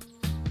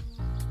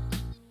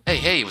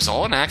 Hey, it was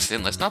all an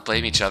accident. Let's not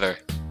blame each other.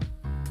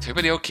 Is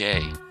everybody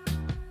okay?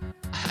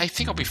 I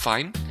think I'll be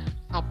fine.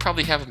 I'll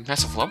probably have a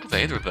massive lump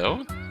later,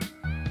 though.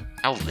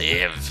 I'll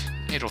live.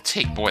 It'll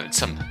take more than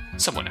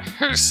someone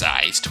her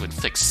size to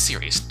inflict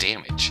serious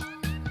damage.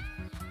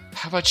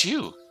 How about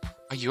you?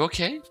 Are you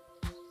okay?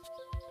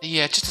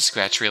 Yeah, just a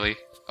scratch, really.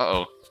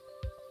 Uh-oh.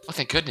 Oh,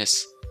 thank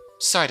goodness.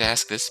 Sorry to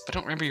ask this, but I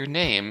don't remember your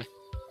name.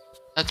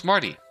 That's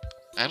Marty.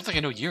 I don't think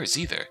I know yours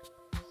either.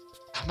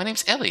 My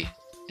name's Ellie.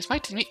 It's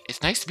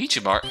nice to meet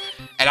you, Mart.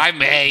 And I'm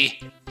May.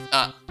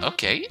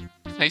 Okay.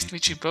 Nice to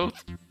meet you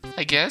both,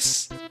 I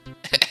guess.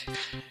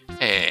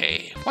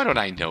 Hey, why don't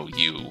I know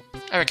you?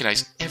 I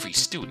recognize every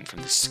student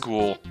from this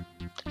school.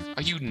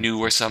 Are you new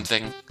or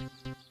something?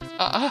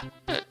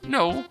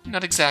 No,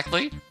 not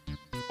exactly.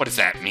 What does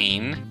that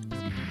mean?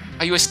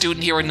 Are you a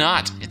student here or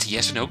not? It's a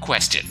yes or no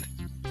question.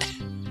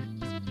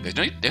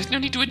 There's no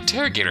need to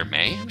interrogate her,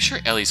 May. I'm sure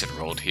Ellie's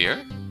enrolled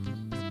here.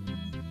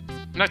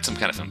 Not some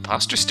kind of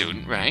imposter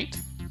student, right?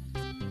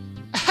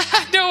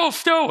 No,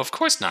 of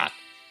course not.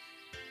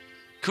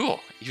 Cool. Are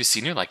you a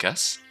senior like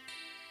us?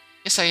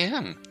 Yes, I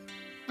am.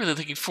 Really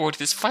looking forward to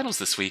this finals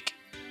this week.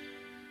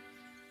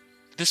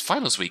 This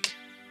finals week.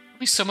 It'll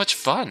be so much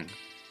fun.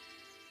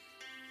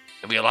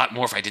 It'll be a lot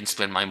more if I didn't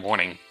spend my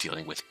morning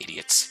dealing with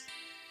idiots.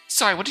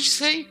 Sorry, what did you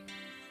say?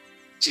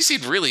 She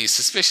seemed really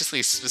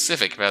suspiciously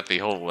specific about the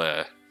whole,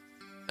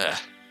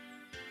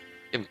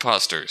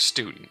 imposter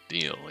student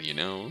deal, you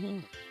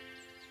know?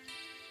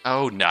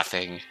 Oh,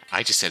 nothing.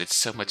 I just said it's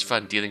so much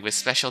fun dealing with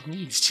special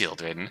needs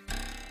children.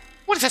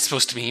 What is that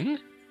supposed to mean?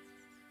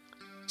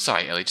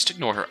 Sorry, Ellie, just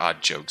ignore her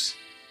odd jokes.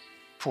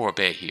 Poor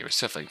Bay here is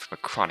suffering from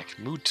a chronic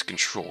mood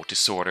control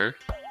disorder.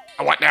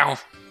 What now?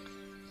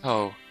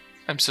 Oh,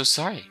 I'm so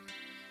sorry.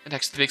 It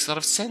actually makes a lot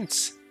of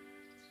sense.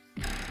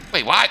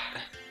 Wait, what?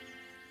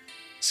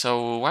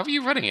 So, why were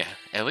you running,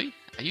 Ellie?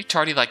 Are you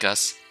tardy like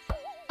us?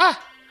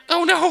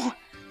 Oh no!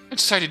 I'm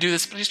sorry to do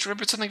this, but I just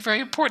remembered something very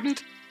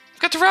important. I've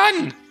got to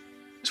run!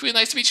 It's really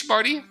nice to meet you,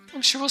 Marty.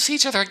 I'm sure we'll see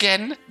each other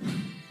again.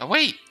 Oh,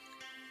 wait.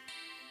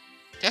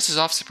 Tess is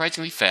off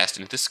surprisingly fast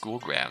into the school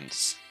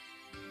grounds.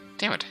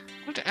 Damn it.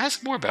 I wanted to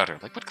ask more about her,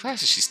 like what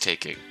classes she's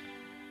taking.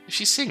 If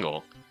she's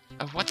single.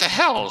 What the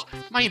hell?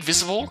 Am I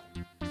invisible?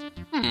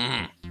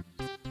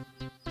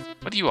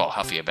 What are you all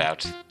huffy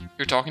about?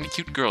 You're talking to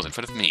cute girls in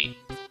front of me.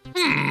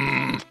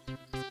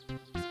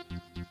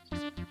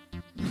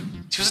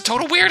 She was a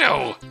total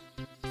weirdo!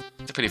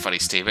 It's a pretty funny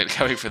statement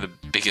coming from the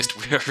biggest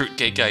weird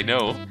cake I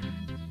know.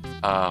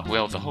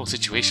 Well, the whole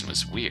situation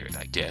was weird,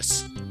 I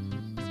guess.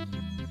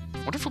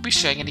 Wonder if we'll be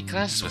sharing any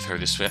classes with her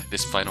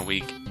this final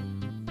week.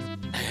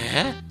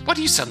 Huh? Why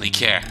do you suddenly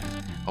care?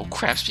 Oh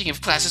crap, speaking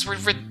of classes, we're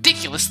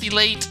ridiculously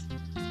late!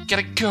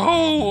 Gotta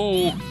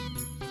go!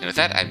 And with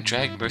that, I'm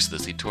dragged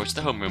mercilessly towards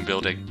the homeroom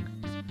building.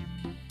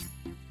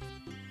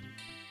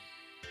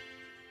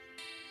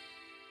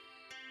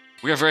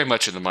 We are very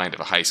much in the mind of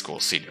a high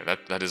school senior.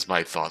 That is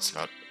my thoughts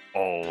about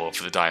all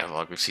of the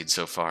dialogue we've seen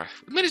so far.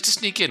 We managed to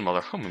sneak in while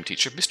our homeroom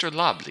teacher, Mr.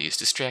 Lobley, is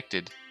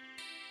distracted.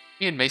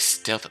 Me and May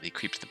stealthily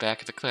creep to the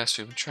back of the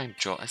classroom and try and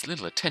draw as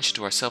little attention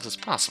to ourselves as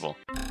possible.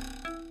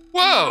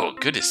 Whoa!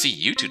 Good to see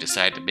you two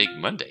decide to make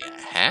Monday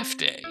a half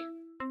day.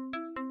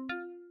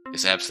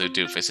 This absolute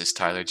doofus is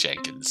Tyler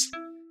Jenkins.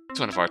 He's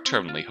one of our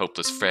terminally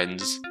hopeless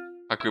friends.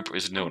 Our group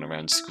is known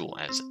around school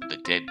as the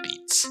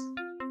Deadbeats.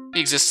 He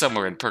exists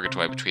somewhere in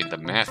purgatory between the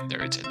math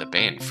nerds and the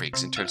band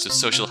freaks in terms of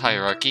social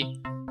hierarchy.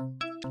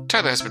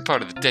 Tyler has been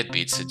part of the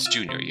Deadbeats since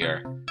junior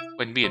year,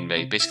 when me and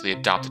May basically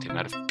adopted him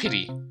out of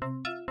pity.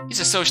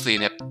 He's a socially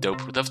inept dope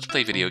who loves to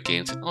play video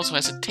games and also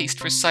has a taste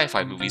for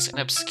sci-fi movies and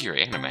obscure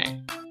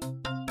anime.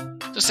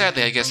 So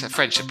sadly, I guess a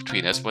friendship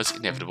between us was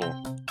inevitable.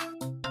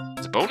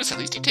 As a bonus, at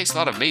least he takes a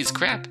lot of May's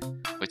crap,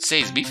 which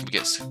saves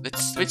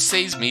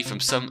me from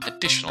some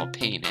additional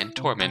pain and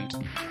torment.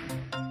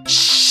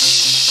 Shh!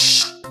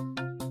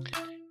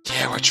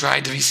 Yeah, we're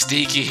trying to be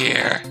sneaky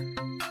here.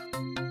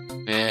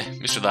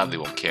 Mr. Loudly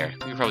won't care.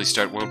 We could probably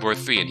start World War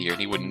III in here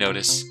and he wouldn't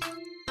notice.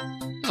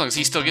 As long as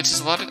he still gets his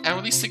allotted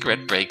hourly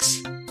cigarette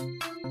breaks.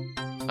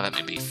 Well, that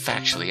may be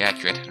factually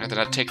accurate. I'd rather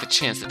not take the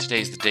chance that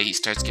today's the day he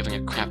starts giving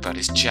a crap about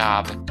his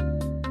job.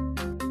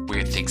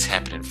 Weird things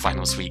happen in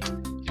finals week.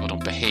 People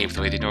don't behave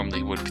the way they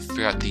normally would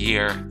throughout the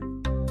year.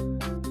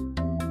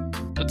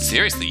 But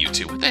seriously, you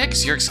two, what the heck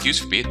is your excuse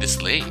for being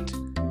this late?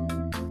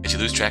 Did you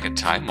lose track of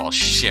time while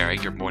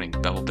sharing your morning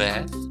bubble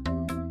bath?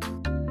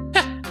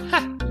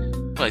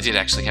 Well, I did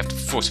actually have to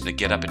force him to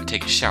get up and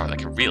take a shower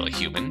like a real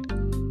human.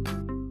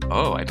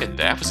 Oh, I bet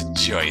that was a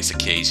joyous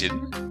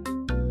occasion.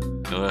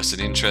 Oh, it's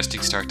an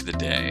interesting start to the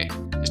day.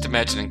 Just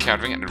imagine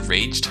encountering an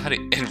enraged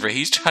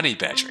honey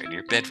badger in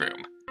your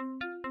bedroom.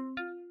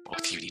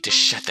 Both of you need to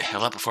shut the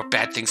hell up before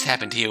bad things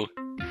happen to you.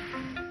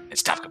 And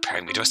stop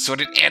comparing me to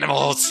assorted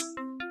animals!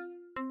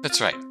 That's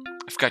right.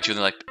 I forgot you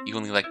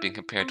only like being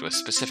compared to a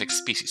specific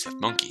species of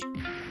monkey.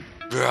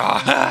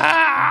 Well,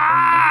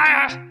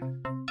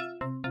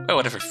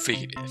 whatever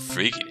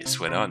freakiness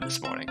went on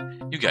this morning,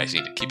 you guys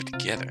need to keep it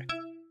together.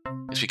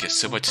 This week has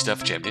so much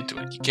stuff jammed into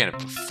it, you can't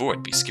afford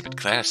to be skipping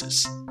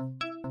classes.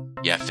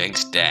 Yeah,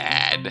 thanks,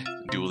 Dad.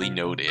 Duly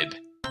noted.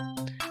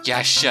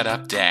 Yeah, shut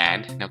up,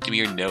 Dad. Now give me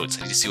your notes.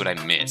 I need to see what I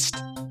missed.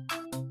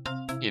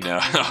 You know,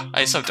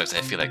 sometimes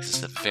I feel like this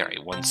is a very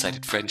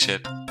one-sided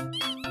friendship.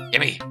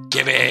 Gimme!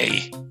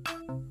 Gimme!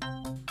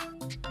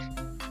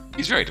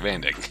 He's very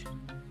demanding.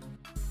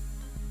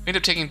 We end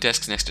up taking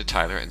desks next to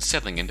Tyler and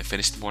settling in to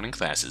finish the morning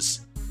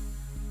classes.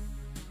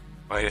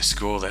 Why does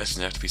school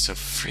doesn't have to be so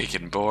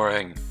freaking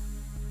boring?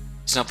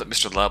 It's not that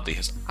Mr. Lobley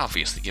has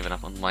obviously given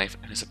up on life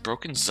and is a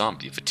broken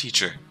zombie of a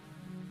teacher.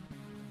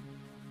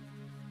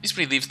 At least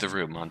when he leaves the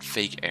room on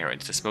fake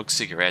errands to smoke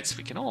cigarettes,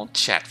 we can all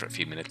chat for a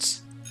few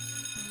minutes.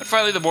 But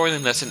finally the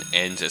morning lesson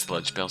ends as the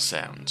lunch bell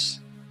sounds.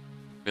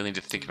 I really need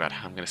to think about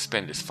how I'm going to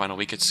spend this final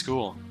week at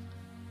school.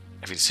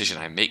 Every decision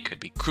I make could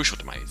be crucial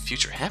to my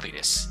future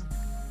happiness.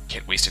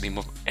 Can't waste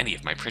any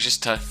of my precious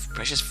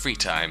free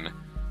time.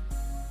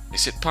 I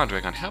sit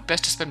pondering on how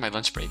best to spend my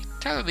lunch break.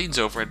 Tyler leans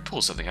over and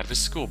pulls something out of his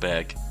school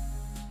bag.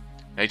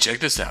 Hey, check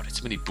this out.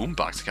 It's a mini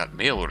boombox I got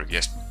mail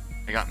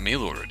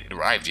ordered. It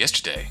arrived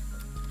yesterday.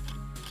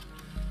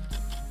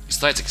 He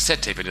slides a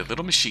cassette tape into a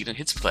little machine and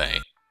hits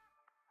play.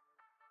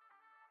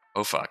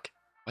 Oh fuck.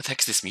 What the heck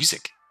is this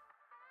music?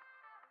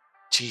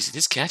 Jeez, it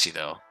is catchy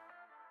though.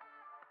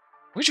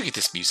 Where'd you get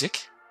this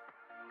music?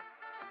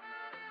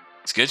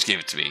 Sketch gave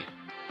it to me.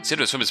 He said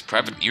it was from his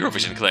private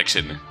Eurovision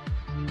collection.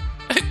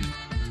 I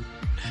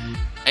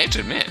have to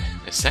admit,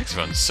 the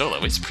saxophone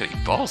solo is pretty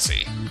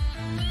ballsy.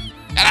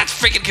 And that's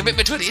freaking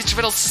commitment to an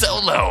instrumental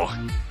solo!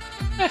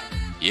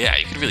 Yeah,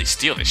 you could really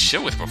steal the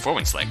show with a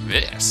performance like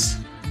this.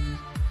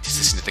 Just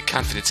listen to the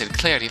confidence and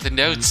clarity of the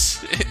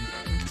notes.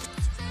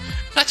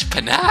 Such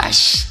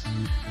panache!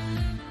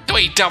 The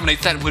way he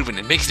dominates that woodwind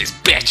and makes this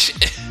bitch!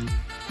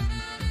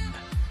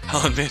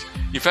 I'll admit,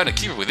 you found a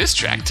keeper with this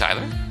track,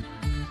 Tyler.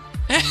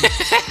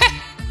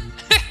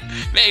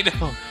 Hey,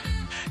 no.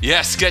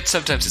 Yeah, sketch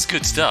sometimes is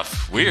good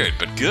stuff. Weird,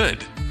 but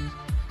good.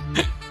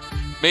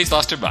 May's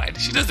lost her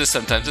mind. She does this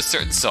sometimes with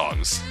certain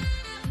songs.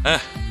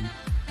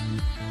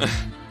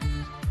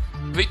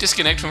 Complete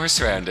disconnect from her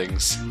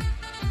surroundings.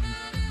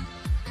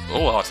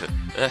 Oh,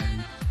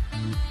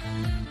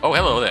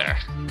 hello there.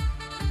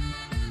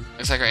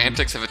 Looks like our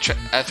antics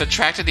have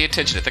attracted the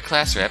attention of the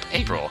class rep,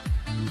 April.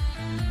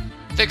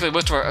 Thankfully,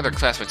 most of our other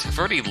classmates have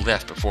already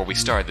left before we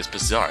started this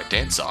bizarre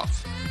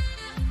dance-off.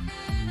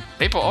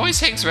 April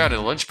always hangs around in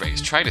the lunch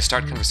breaks, trying to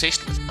start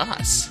conversation with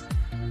us.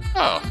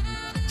 Oh,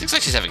 seems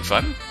like she's having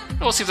fun.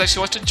 It all seems like she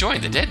wants to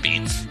join the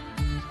deadbeats.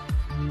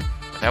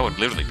 But that would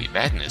literally be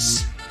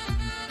madness.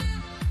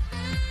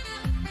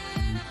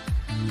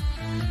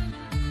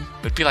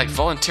 It would be like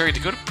volunteering to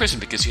go to prison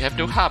because you have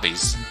no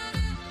hobbies.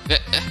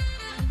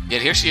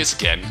 Yet here she is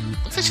again.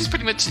 Looks like she's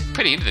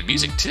pretty into the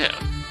music too.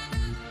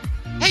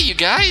 Hey, you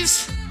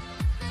guys!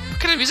 What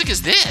kind of music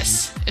is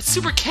this? It's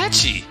super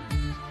catchy.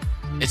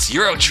 It's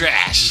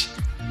Eurotrash.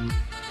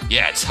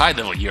 Yeah, it's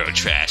high-level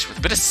Eurotrash with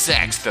a bit of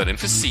sax thrown in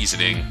for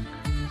seasoning.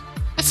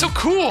 That's so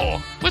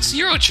cool. What's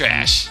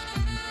Eurotrash?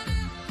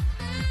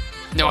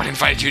 No one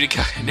invited you to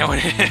come. No one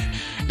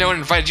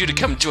invited you to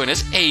come join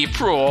us,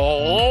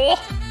 April.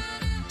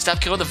 Stop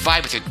killing the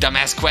vibe with your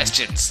dumbass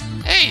questions.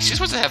 Hey, she just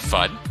wants to have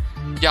fun.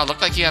 Y'all look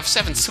like you have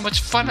having so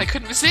much fun I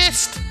couldn't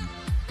resist.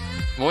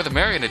 More the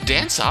merrier in a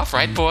dance-off,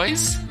 right,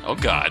 boys? Oh,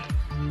 God.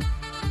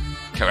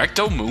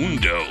 Correcto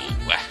mundo.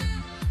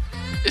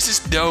 This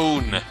is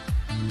known.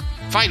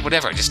 Fine,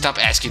 whatever. Just stop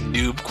asking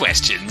noob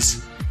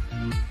questions.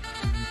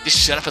 Just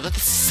shut up and let the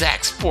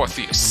sax pour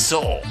through your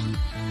soul.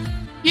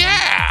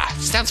 Yeah!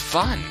 Sounds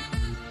fun.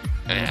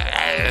 The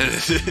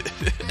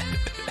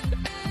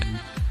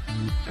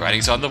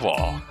writing's on the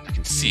wall. I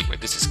can see where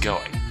this is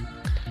going.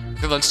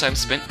 Their lunchtime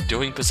spent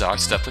doing bizarre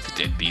stuff with the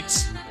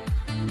deadbeats.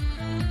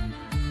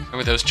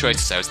 Remember those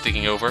choices I was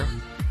thinking over?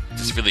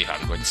 This is really how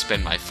I'm going to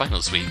spend my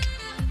finals week.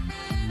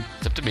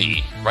 It's up to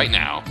me, right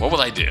now. What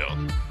will I do?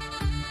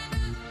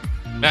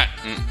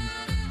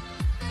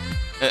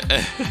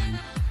 I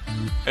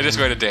just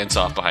going to dance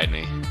off behind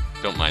me.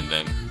 Don't mind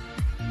them.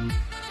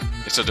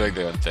 They're still doing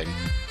their own thing.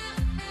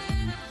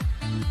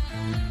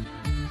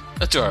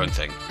 Let's do our own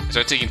thing. I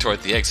start taking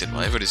toward the exit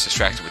while everyone is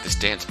distracted with this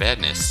dance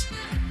madness.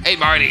 Hey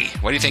Marty,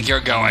 where do you think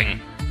you're going?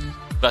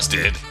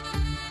 Busted.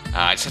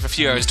 I just have a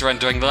few hours to run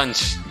during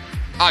lunch.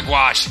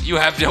 Hogwash, you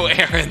have no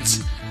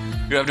errands.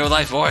 You have no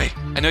life, boy.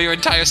 I know your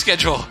entire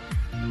schedule.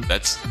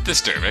 That's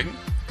disturbing.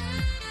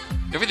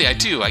 No, really, I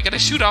do. I gotta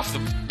shoot off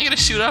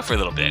for a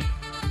little bit.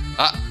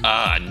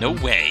 No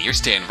way. You're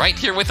staying right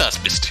here with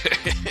us, mister.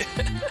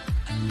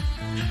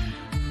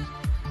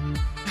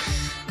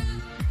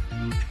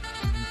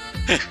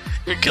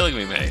 You're killing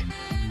me, May.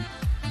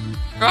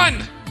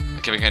 Run!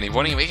 Not giving any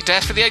warning, make a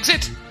dash for the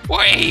exit.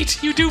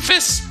 Wait, you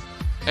doofus!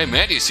 Hey,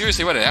 man, are you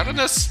seriously running out on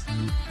us?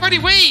 Marty,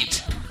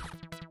 wait!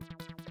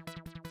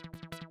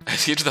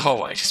 As he entered the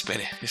hallway,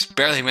 just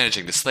barely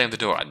managing to slam the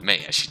door on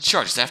May as she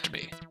charges after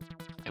me.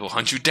 I will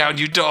hunt you down,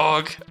 you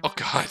dog! Oh,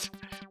 God.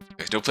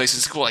 There's no place in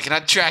school I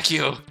cannot track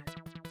you.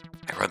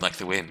 I run like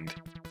the wind.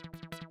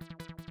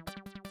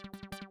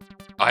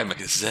 I'm a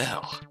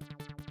gazelle,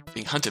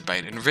 being hunted by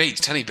an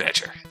enraged honey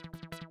badger.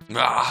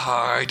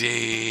 Marty!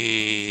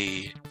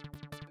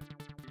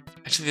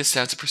 Eventually the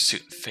sounds of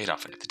pursuit fade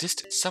off into the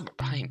distance, somewhere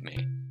behind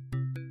me.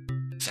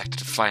 This act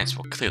of defiance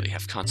will clearly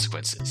have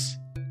consequences.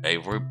 May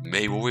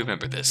will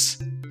remember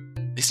this.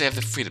 At least I have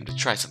the freedom to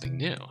try something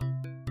new.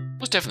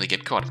 Most definitely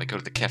get caught if I go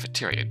to the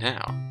cafeteria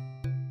now.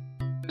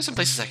 There's some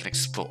places I can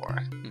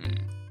explore.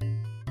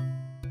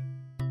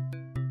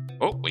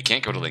 Oh, we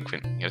can't go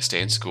delinquent. We gotta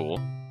stay in school.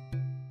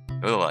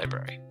 Go to the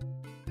library.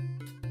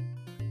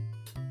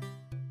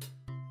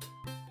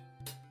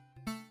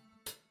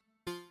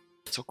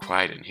 It's so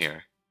quiet in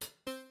here.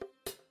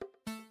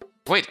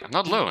 Wait, I'm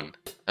not alone.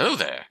 Hello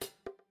there.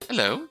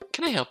 Hello,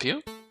 can I help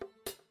you?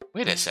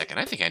 Wait a second,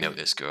 I think I know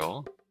this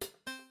girl.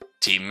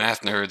 Team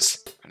Math Nerds.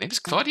 Her name is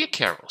Claudia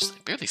Carols.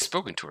 I've barely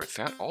spoken to her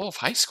throughout all of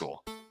high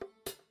school.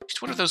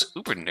 She's one of those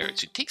uber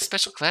nerds who takes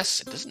special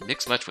classes and doesn't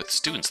mix much with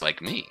students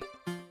like me.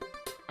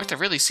 I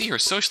rarely see her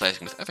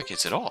socializing with other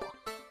kids at all.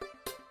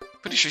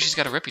 Pretty sure she's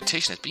got a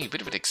reputation as being a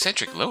bit of an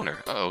eccentric loner.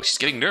 Uh-oh, she's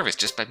getting nervous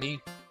just by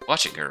me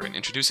watching her and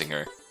introducing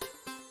her.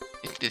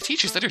 The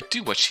teachers let her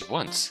do what she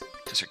wants,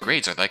 because her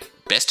grades are like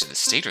best in the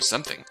state or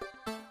something.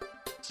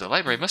 So the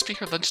library must be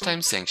her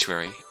lunchtime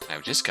sanctuary, and I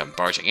would just come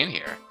barging in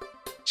here.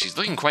 She's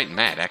looking quite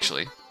mad,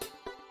 actually.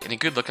 Getting a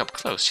good look up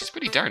close, she's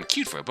pretty darn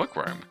cute for a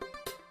bookworm.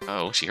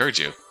 Oh, she heard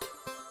you.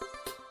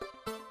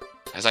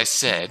 As I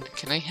said,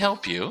 can I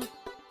help you?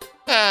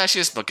 She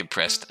doesn't look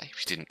impressed.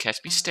 She didn't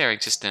catch me staring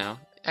just now.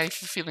 I have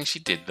a feeling she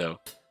did, though.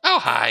 Oh,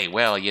 hi.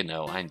 Well, you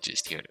know, I'm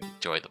just here to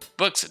enjoy the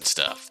books and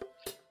stuff.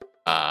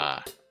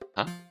 Huh?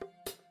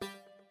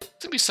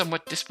 Took me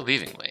somewhat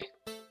disbelievingly.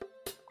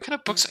 What kind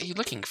of books are you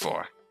looking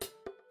for?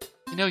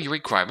 You know your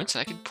requirements,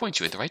 and I can point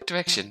you in the right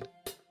direction.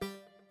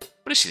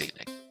 What is she,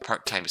 like,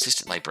 part-time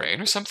assistant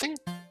librarian or something?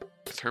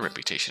 With her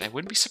reputation, I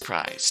wouldn't be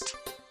surprised.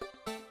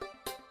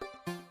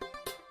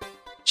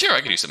 Sure,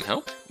 I could use some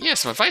help. Yeah,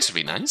 some advice would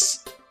be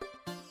nice.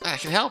 I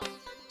can help.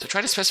 So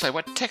try to specify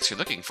what text you're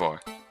looking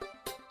for.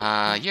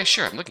 Yeah,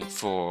 sure, I'm looking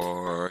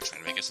for...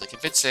 Trying to make it so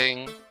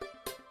convincing.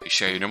 You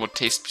share your normal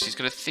taste, she's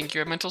gonna think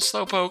you're a mental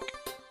slowpoke.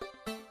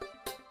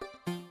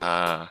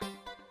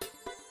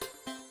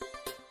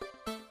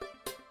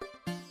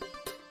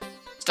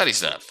 Study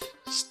stuff.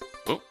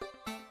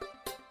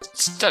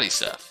 Study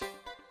stuff.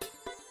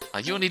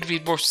 You'll need to be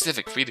more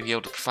specific for me to be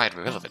able to provide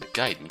relevant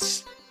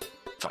guidance.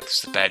 Fuck,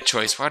 this is a bad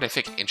choice. Why would I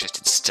fake interest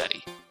in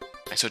study?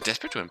 Am I so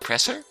desperate to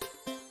impress her?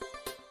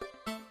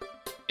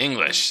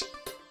 English.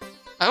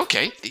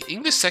 Okay, the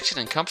English section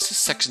encompasses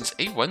sections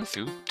A1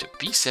 through to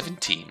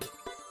B17.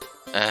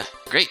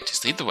 Great,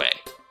 just lead the way.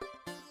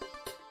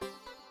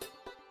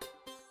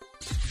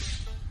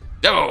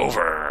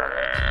 Over!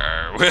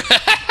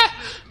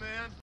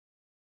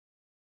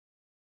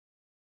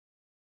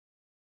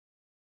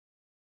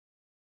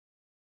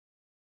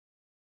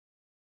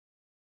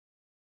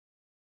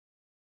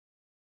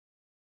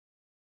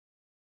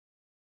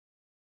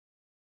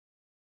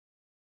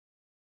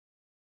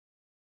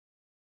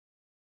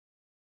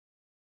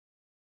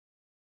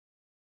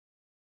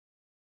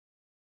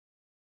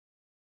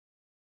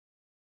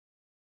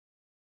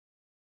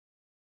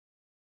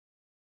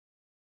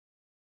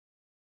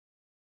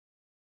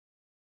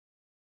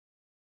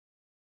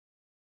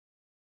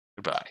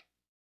 Goodbye.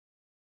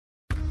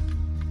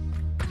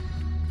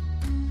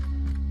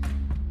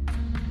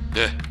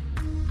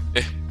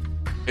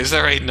 Is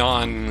there a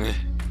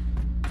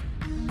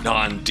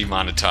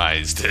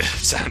non-demonetized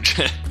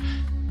soundtrack?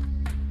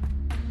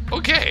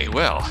 Okay,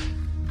 well.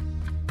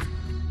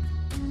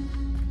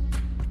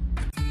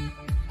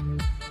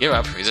 Give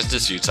up, resist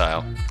is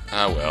futile.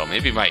 Ah well,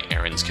 maybe my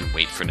errands can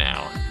wait for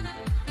now.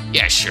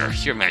 Yeah, sure,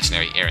 your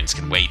imaginary errands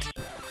can wait.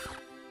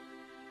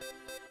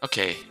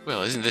 Okay,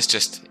 well, isn't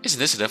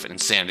this enough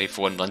insanity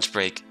for one lunch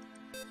break?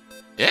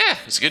 Yeah,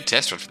 it's a good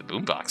test run for the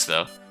boombox,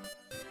 though.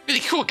 Really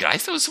cool,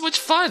 guys. That was so much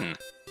fun.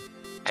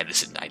 I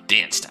listened, I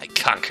danced, I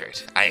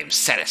conquered. I am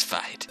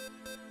satisfied.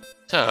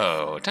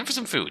 So, time for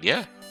some food,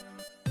 yeah?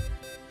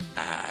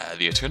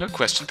 The eternal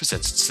question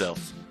presents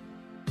itself.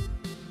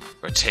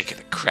 We're taking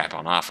a crap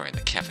on offer in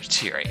the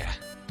cafeteria.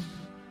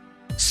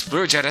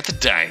 Splurge out at the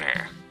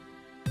diner.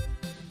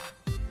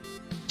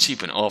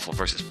 Cheap and awful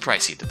versus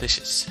pricey and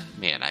delicious.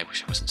 Man, I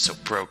wish I wasn't so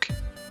broke.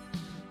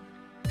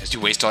 Because you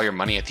waste all your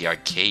money at the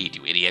arcade,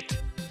 you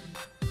idiot.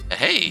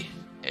 Hey,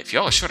 if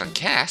y'all are short on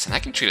cash, and I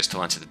can treat us to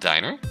lunch at the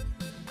diner.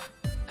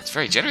 That's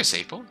very generous,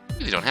 April. You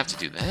really don't have to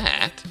do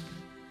that.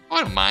 Oh,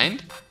 I don't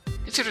mind.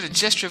 Consider it a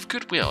gesture of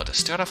goodwill to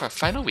start off our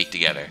final week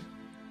together.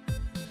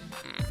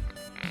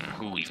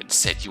 Who even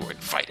said you were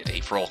invited,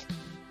 April?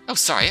 Oh,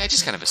 sorry, I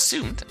just kind of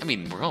assumed. I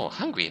mean, we're all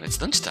hungry and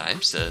it's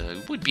lunchtime, so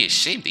it would be a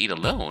shame to eat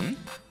alone.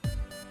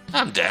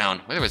 I'm down,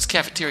 whether it's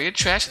cafeteria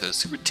trash or those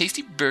super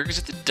tasty burgers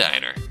at the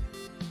diner.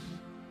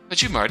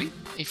 But you, Marty,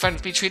 are you fine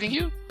with me treating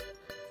you?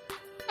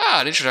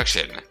 An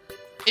introduction.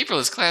 April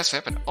is class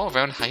rep and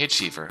all-around high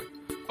achiever.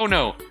 Oh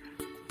no,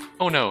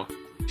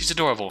 she's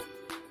adorable.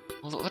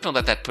 Well, don't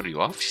let that put you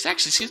off. She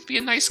actually seems to be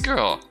a nice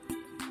girl.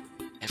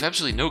 I have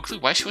absolutely no clue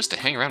why she wants to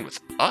hang around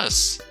with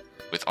us.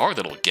 With our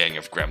little gang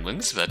of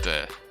gremlins, but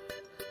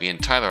me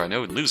and Tyler are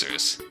no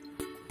losers.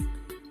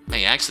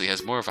 May actually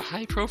has more of a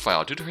high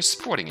profile due to her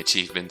sporting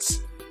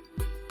achievements.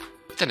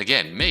 But then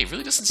again, May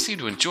really doesn't seem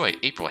to enjoy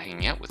April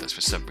hanging out with us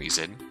for some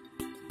reason.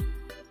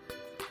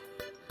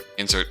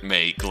 Insert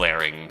May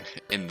glaring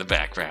in the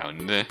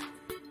background.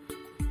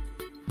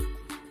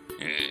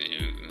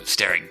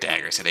 Staring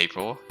daggers at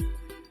April.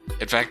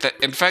 In fact,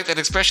 that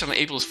expression on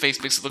April's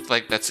face makes it look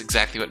like that's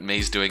exactly what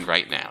May's doing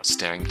right now,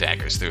 staring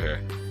daggers through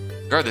her.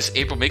 Regardless,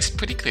 April makes it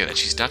pretty clear that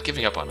she's not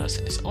giving up on us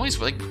and is always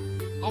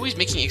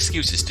making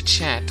excuses to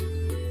chat.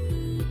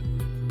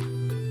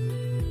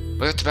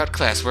 Whether it's about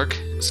classwork,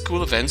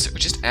 school events, or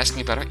just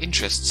asking about our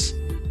interests.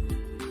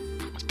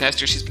 This past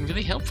year, she's been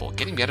really helpful,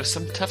 getting me out of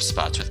some tough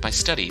spots with my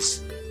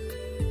studies.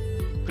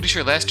 Pretty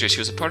sure last year she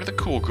was a part of the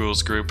cool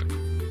girls group.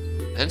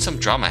 Then some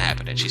drama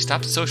happened and she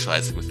stopped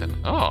socializing with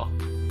them. Oh.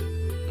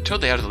 I'm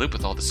totally out of the loop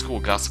with all the school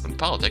gossip and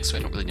politics, so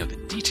I don't really know the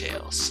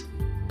details.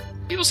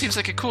 April seems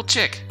like a cool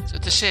chick, so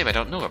it's a shame I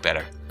don't know her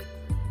better.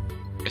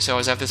 Guess I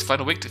always have this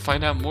final week to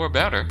find out more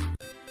about her.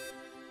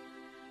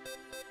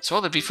 So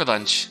what'll it be for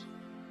lunch?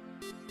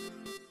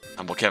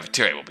 Humble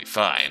cafeteria will be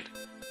fine.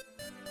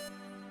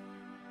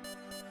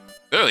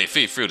 Early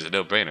free fruit is a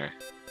no-brainer.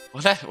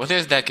 Well,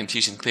 there's that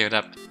confusion cleared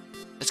up.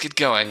 Let's get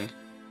going.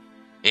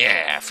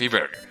 Yeah, free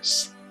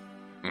burgers.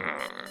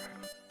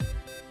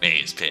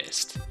 May's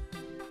pissed.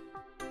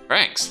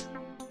 Frank's.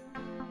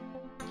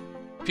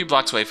 A few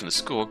blocks away from the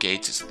school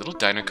gates is a little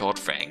diner called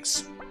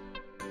Frank's.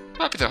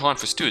 Popular haunt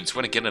for students who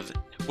want to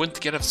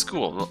get out of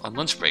school on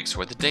lunch breaks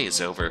or the day is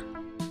over.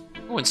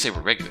 I wouldn't say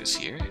we're regulars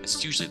here.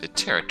 It's usually the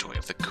territory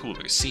of the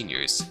cooler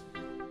seniors.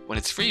 When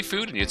it's free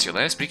food and it's your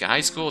last week of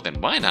high school,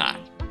 then why not?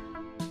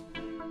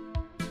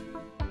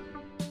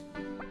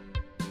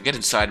 We get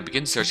inside and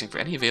begin searching for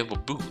any available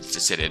booths to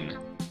sit in.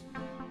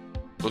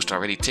 Most are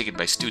already taken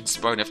by students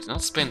smart enough to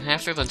not spend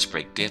half their lunch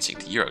break dancing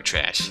to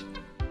Eurotrash.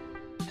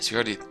 As you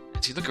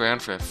look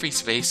around for a free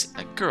space,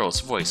 a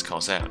girl's voice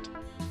calls out.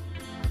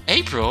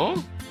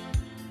 April?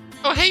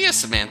 Oh, hey,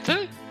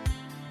 Samantha.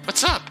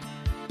 What's up?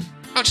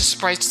 I'm just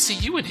surprised to see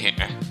you in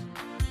here.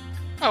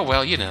 Oh,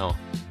 well, you know.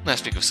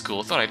 Last week of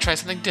school, thought I'd try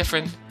something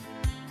different.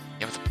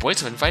 Yeah, but the boys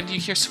have invited you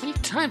here so many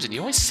times and you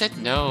always said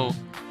no.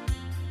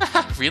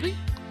 Really?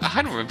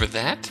 I don't remember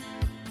that.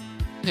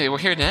 Anyway, we're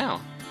here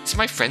now. These are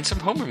my friends from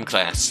homeroom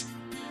class.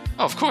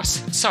 Oh, of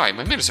course. Sorry,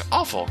 my manners are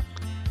awful.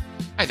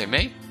 Hi there,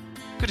 May.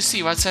 Good to see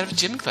you outside of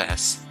gym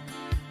class.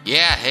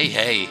 Yeah,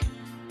 hey.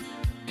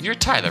 And you're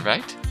Tyler,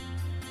 right?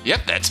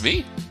 Yep, that's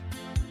me.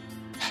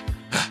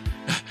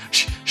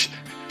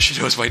 She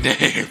knows my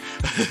name.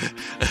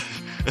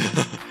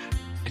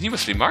 And you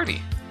must be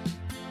Marty.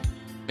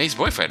 May's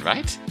boyfriend,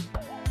 right?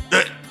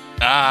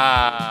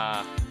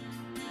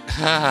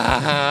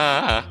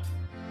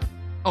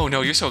 Oh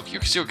no, you're so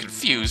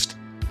confused.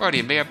 Marty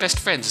and May are best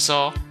friends, is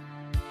all.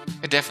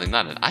 They're definitely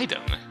not an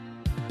item.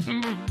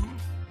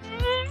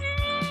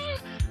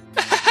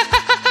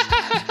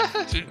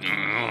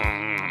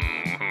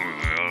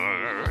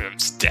 I'm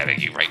stabbing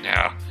you right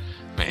now.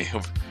 May,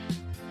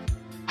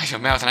 I have a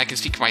mouth and I can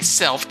speak for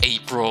myself,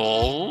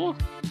 April.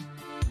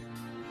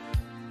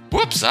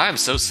 Whoops, I'm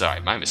so sorry,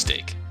 my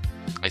mistake.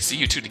 I see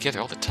you two together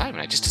all the time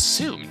and I just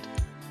assumed.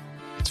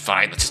 It's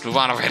fine, let's just move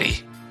on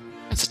already.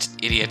 I'm such an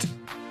idiot.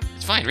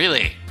 It's fine,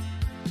 really.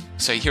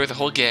 So you here with the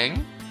whole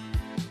gang?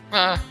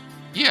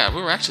 Yeah,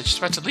 we were actually just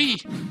about to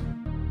leave.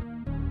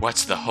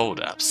 What's the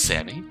hold-up,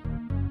 Sammy?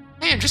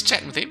 Hey, I'm just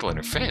chatting with April and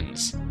her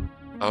friends.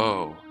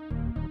 Oh.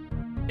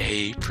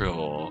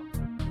 April.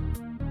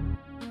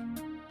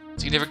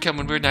 So you never come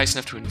when we're nice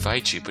enough to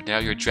invite you, but now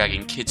you're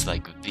dragging kids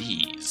like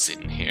these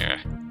in here.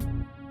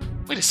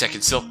 Wait a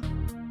second,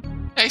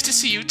 Nice to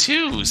see you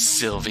too,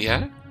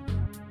 Sylvia.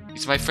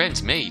 These are my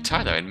friends, May,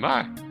 Tyler, and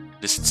Mar.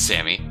 Listen,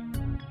 Sammy.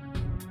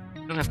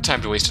 I don't have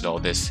time to waste on all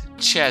this.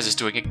 Chaz is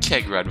doing a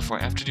keg run before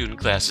afternoon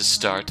classes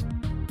start.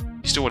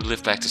 You still want to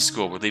live back to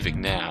school, we're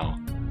leaving now.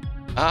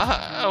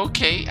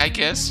 Okay, I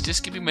guess.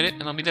 Just give me a minute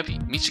and I'll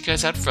meet you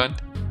guys out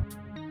front.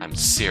 I'm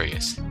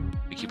serious.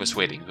 If you keep us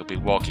waiting, we'll be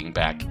walking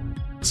back.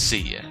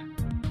 See ya.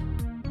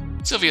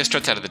 Sylvia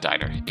struts out of the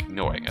diner,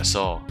 ignoring us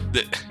all.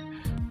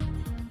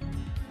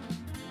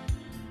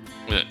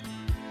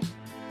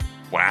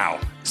 Wow,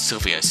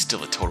 Sylvia is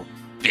still a total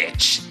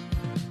bitch.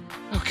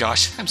 Oh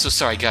gosh, I'm so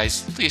sorry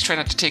guys. Please try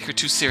not to take her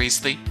too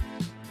seriously.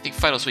 I think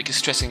finals week is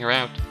stressing her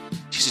out.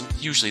 She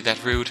isn't usually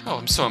that rude. Oh,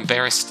 I'm so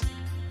embarrassed.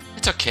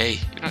 It's okay.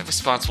 You're not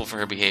responsible for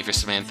her behavior,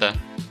 Samantha.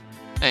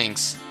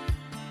 Thanks.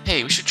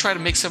 Hey, we should try to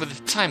make some of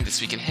the time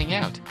this week and hang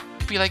out.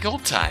 It'd be like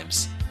old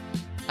times.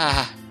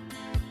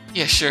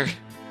 Yeah, sure.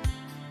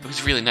 It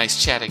was really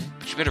nice chatting,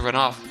 but you better run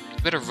off.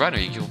 You better run or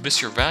you'll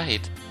miss your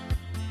ride.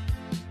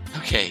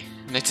 Okay,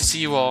 nice to see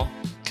you all.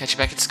 Catch you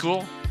back at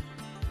school?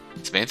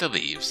 Samantha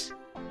leaves.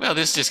 Well,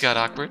 this just got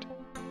awkward.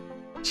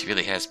 She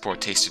really has poor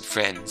taste in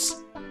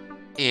friends.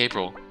 Hey,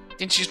 April,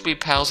 didn't you used to be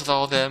pals with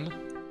all of them?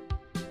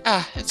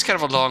 It's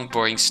kind of a long,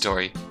 boring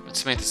story, but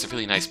Samantha's a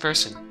really nice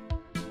person.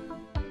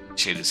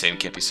 Shade the same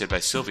can't be said by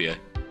Sylvia.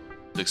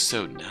 Looks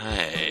so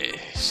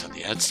nice on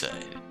the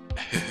outside.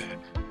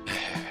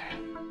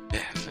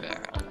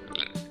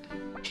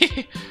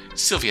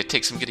 Sylvia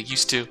takes some getting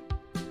used to.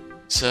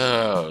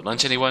 So,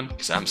 lunch anyone?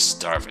 Because I'm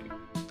starving.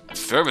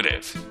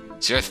 Affirmative.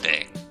 It's your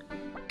thing.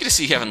 Good to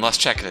see you haven't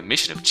lost track of the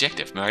mission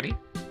objective, Marty.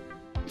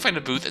 Find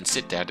a booth and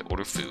sit down to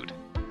order food.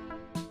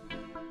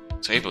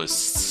 So April is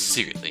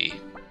secretly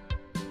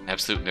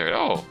absolute nerd.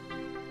 Oh,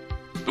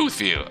 booth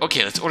view.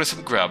 Okay, let's order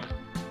some grub.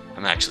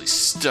 I'm actually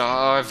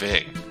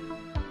starving.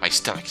 My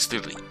stomach is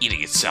literally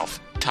eating itself,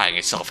 tying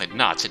itself in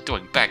knots and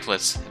doing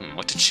backflips.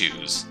 What to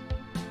choose?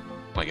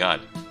 Oh my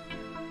god.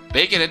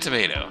 Bacon and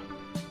tomato.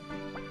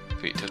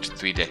 Toasted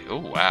 3 days. Oh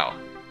wow.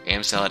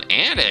 Ham salad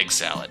and egg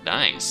salad.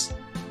 Nice.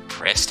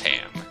 Pressed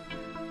ham.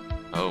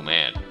 Oh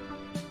man.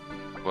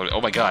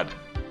 Oh my god.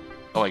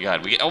 Oh my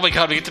god. We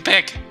get to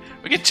pick.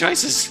 We get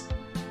choices.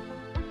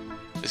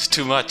 This is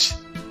too much.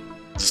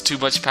 This is too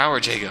much power,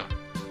 Jago.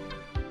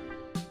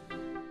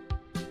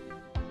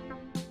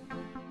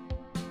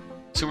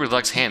 Super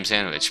deluxe ham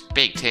sandwich,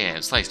 baked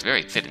ham, sliced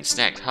very thin and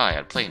snacked high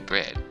on plain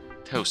bread,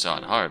 toast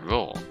on hard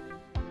roll.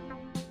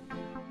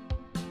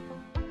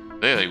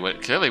 Clearly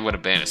would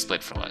have been a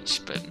split for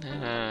lunch, but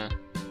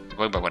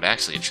going by what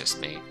actually interests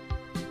me.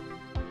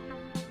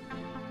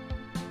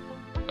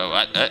 Oh,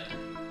 what?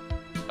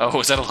 Oh,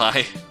 was that a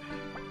lie?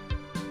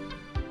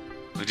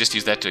 We just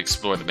use that to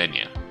explore the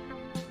menu.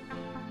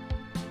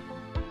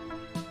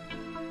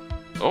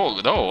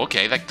 Oh, no,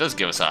 okay, that does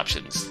give us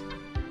options.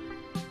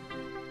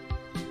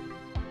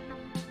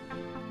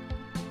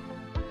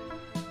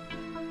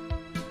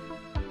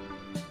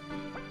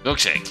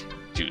 Milkshake,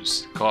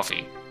 juice,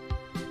 coffee.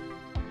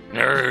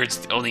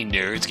 Nerds, only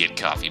nerds get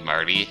coffee,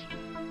 Marty.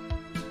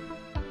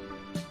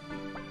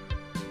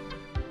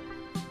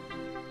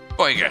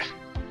 Oiga.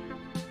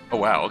 Oh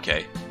wow,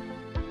 okay.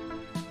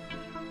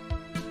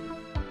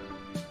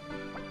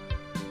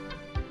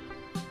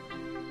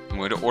 I'm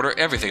going to order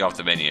everything off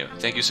the menu.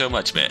 Thank you so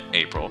much,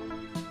 April.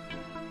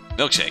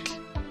 Milkshake.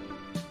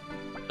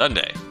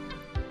 Sunday.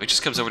 It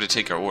just comes over to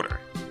take our order.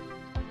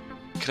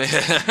 Can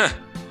I...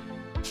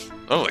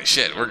 Holy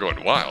shit, we're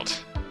going wild.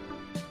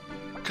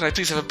 Can I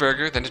please have a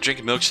burger, then a drink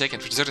and milkshake,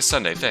 and for dessert a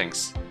sundae,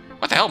 thanks.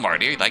 What the hell,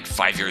 Marty? Are you like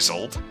 5 years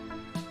old?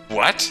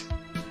 What?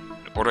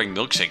 Ordering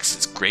milkshakes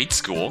since grade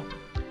school?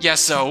 Yeah,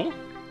 so? Your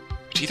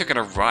teeth are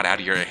gonna rot out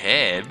of your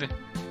head.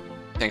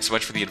 Thanks so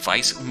much for the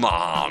advice,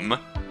 Mom.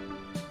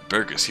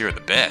 Burgers here are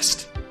the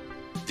best.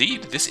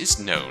 Indeed, this is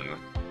known.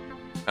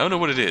 I don't know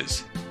what it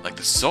is. Like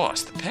the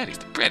sauce, the patties,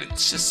 the bread,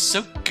 it's just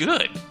so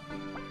good.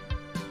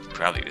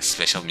 Probably the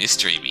special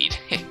mystery meat.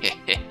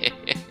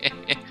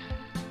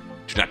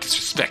 Do not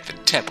disrespect the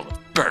temple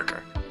of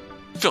burger.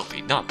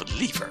 Filthy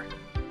non-believer.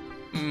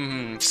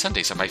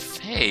 Sundaes are my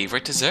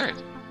favorite dessert.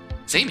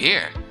 Same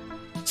here.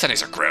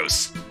 Sundaes are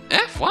gross.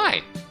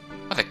 Why?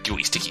 Oh, that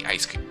gooey, sticky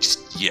ice cream.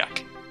 Just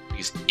yuck.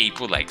 Because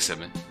April likes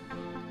them.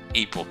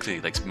 April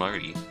clearly likes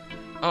Marty.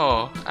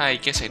 Oh, I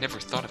guess I never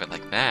thought of it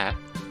like that.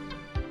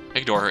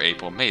 Ignore her,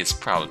 April. May is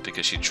proud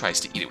because she tries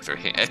to eat it with her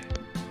hand.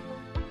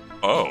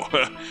 Oh,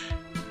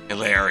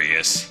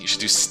 hilarious. You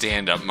should do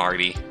stand-up,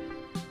 Marty.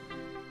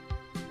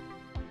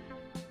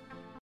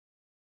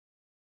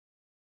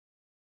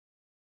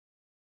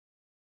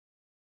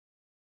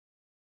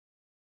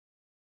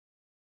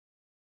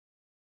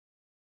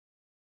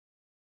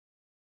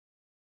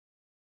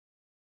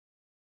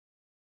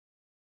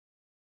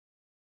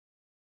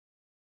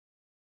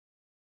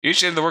 You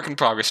should end the work in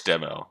progress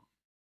demo.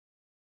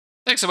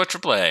 Thanks so much for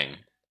playing.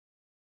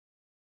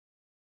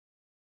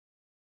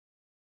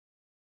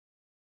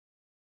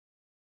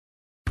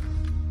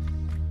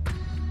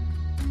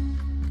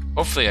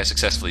 Hopefully I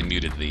successfully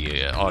muted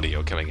the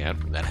audio coming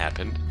out when that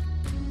happened.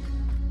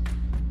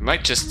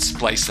 Might just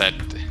splice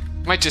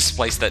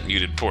that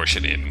muted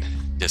portion in,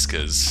 just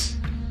cause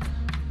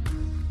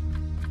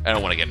I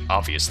don't want to get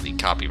obviously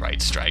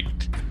copyright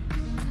striked.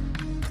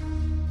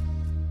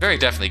 Very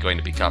definitely going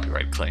to be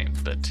copyright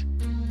claimed, but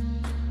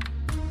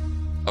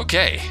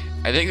okay.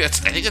 I think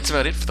that's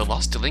about it for the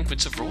Lost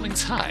Delinquents of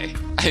Rollings High.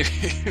 I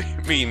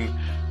mean,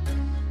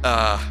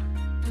 wow,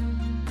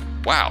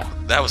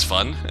 that was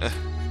fun.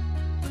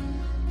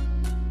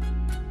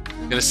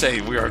 I'm gonna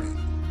say we are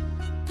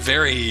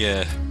very,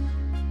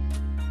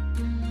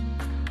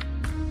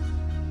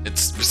 we're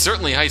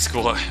certainly high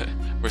school.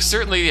 We're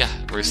certainly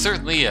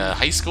a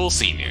high school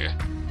senior.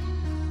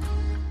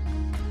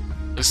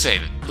 Let's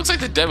say, looks like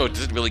the demo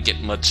didn't really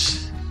get much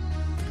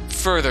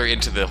further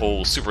into the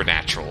whole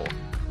supernatural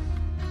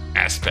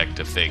aspect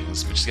of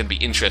things, which is going to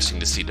be interesting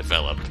to see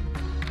develop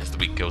as the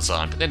week goes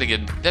on. But then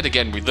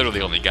again, we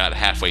literally only got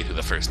halfway through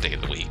the first day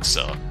of the week,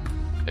 so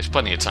there's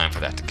plenty of time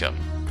for that to come.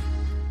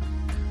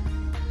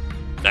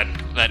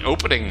 That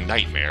opening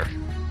nightmare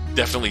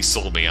definitely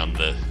sold me on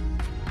the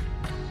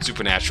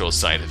supernatural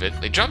side of it.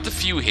 They dropped a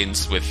few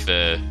hints with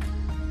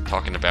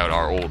talking about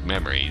our old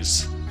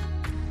memories,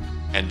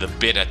 and the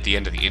bit at the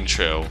end of the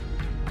intro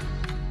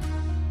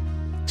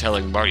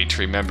telling Marty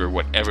to remember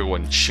what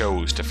everyone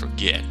chose to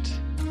forget.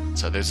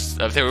 So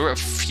there were a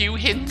few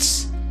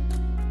hints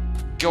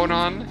going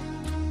on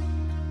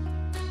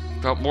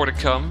about more to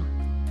come.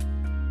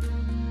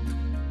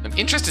 I'm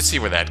interested to see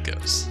where that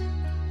goes.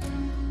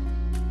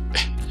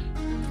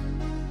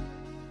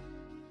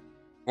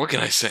 What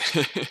can I say?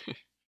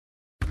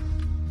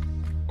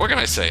 What can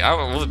I say? I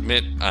will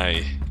admit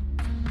I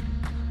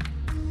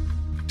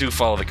do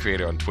follow the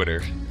creator on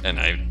Twitter, and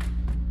I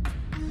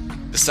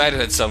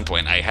decided at some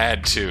point I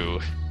had to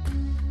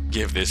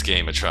give this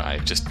game a try.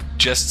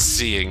 Just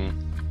seeing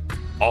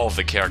all of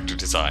the character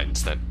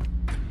designs, that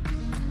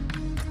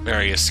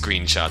various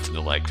screenshots and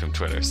the like from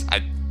Twitter,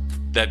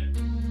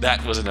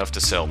 that was enough to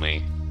sell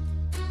me.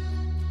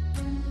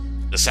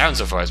 The sound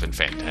so far has been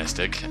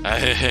fantastic.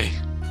 I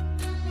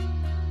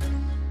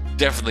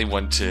definitely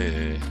want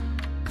to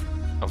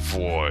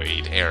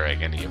avoid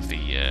airing any of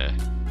the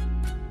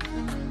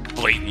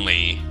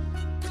blatantly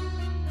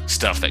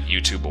stuff that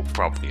YouTube will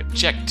probably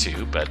object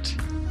to, but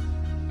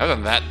other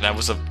than that, that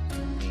was a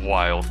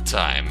wild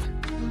time.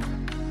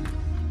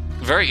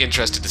 Very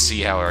interested to see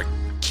how our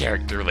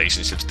character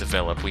relationships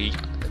develop. We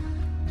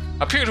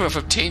appear to have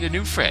obtained a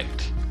new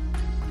friend,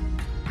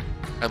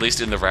 at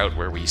least in the route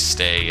where we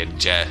stay and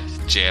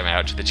jam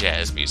out to the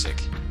jazz music,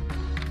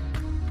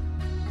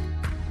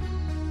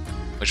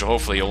 which will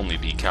hopefully only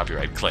be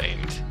copyright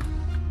claimed.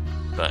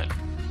 But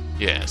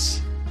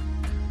yes,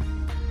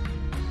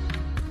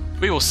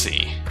 we will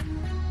see.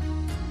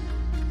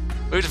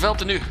 We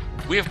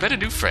have met a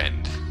new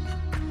friend.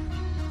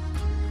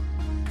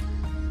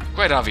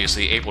 Quite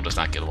obviously, April does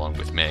not get along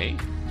with May,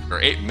 or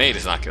May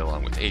does not get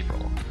along with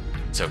April,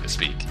 so to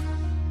speak.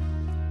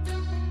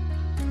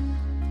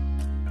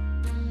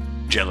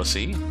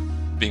 Jealousy,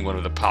 being one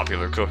of the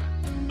popular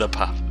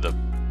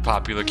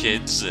popular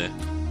kids. We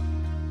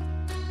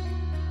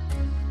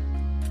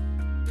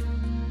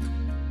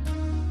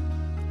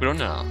don't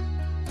know.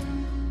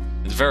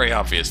 It's very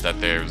obvious that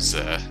there's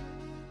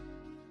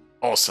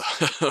also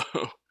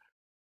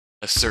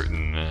a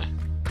certain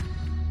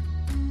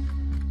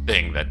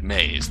thing that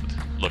May is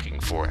looking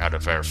for out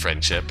of our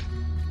friendship.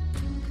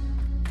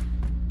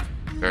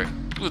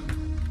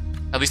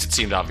 At least it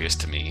seemed obvious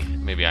to me.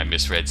 Maybe I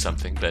misread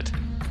something, but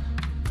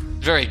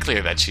very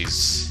clear that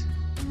she's...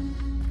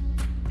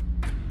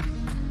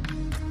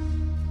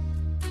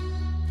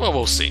 Well,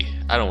 we'll see.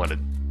 I don't want to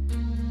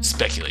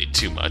speculate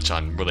too much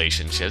on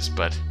relationships,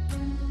 but...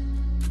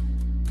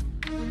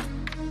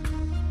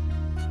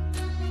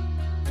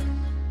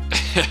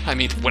 I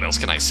mean, what else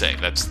can I say?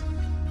 That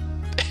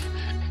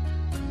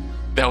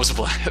was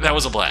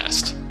a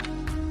blast.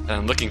 And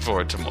I'm looking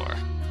forward to more.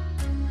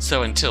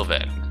 So until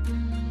then,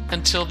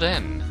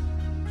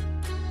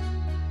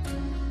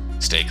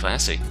 stay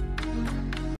classy.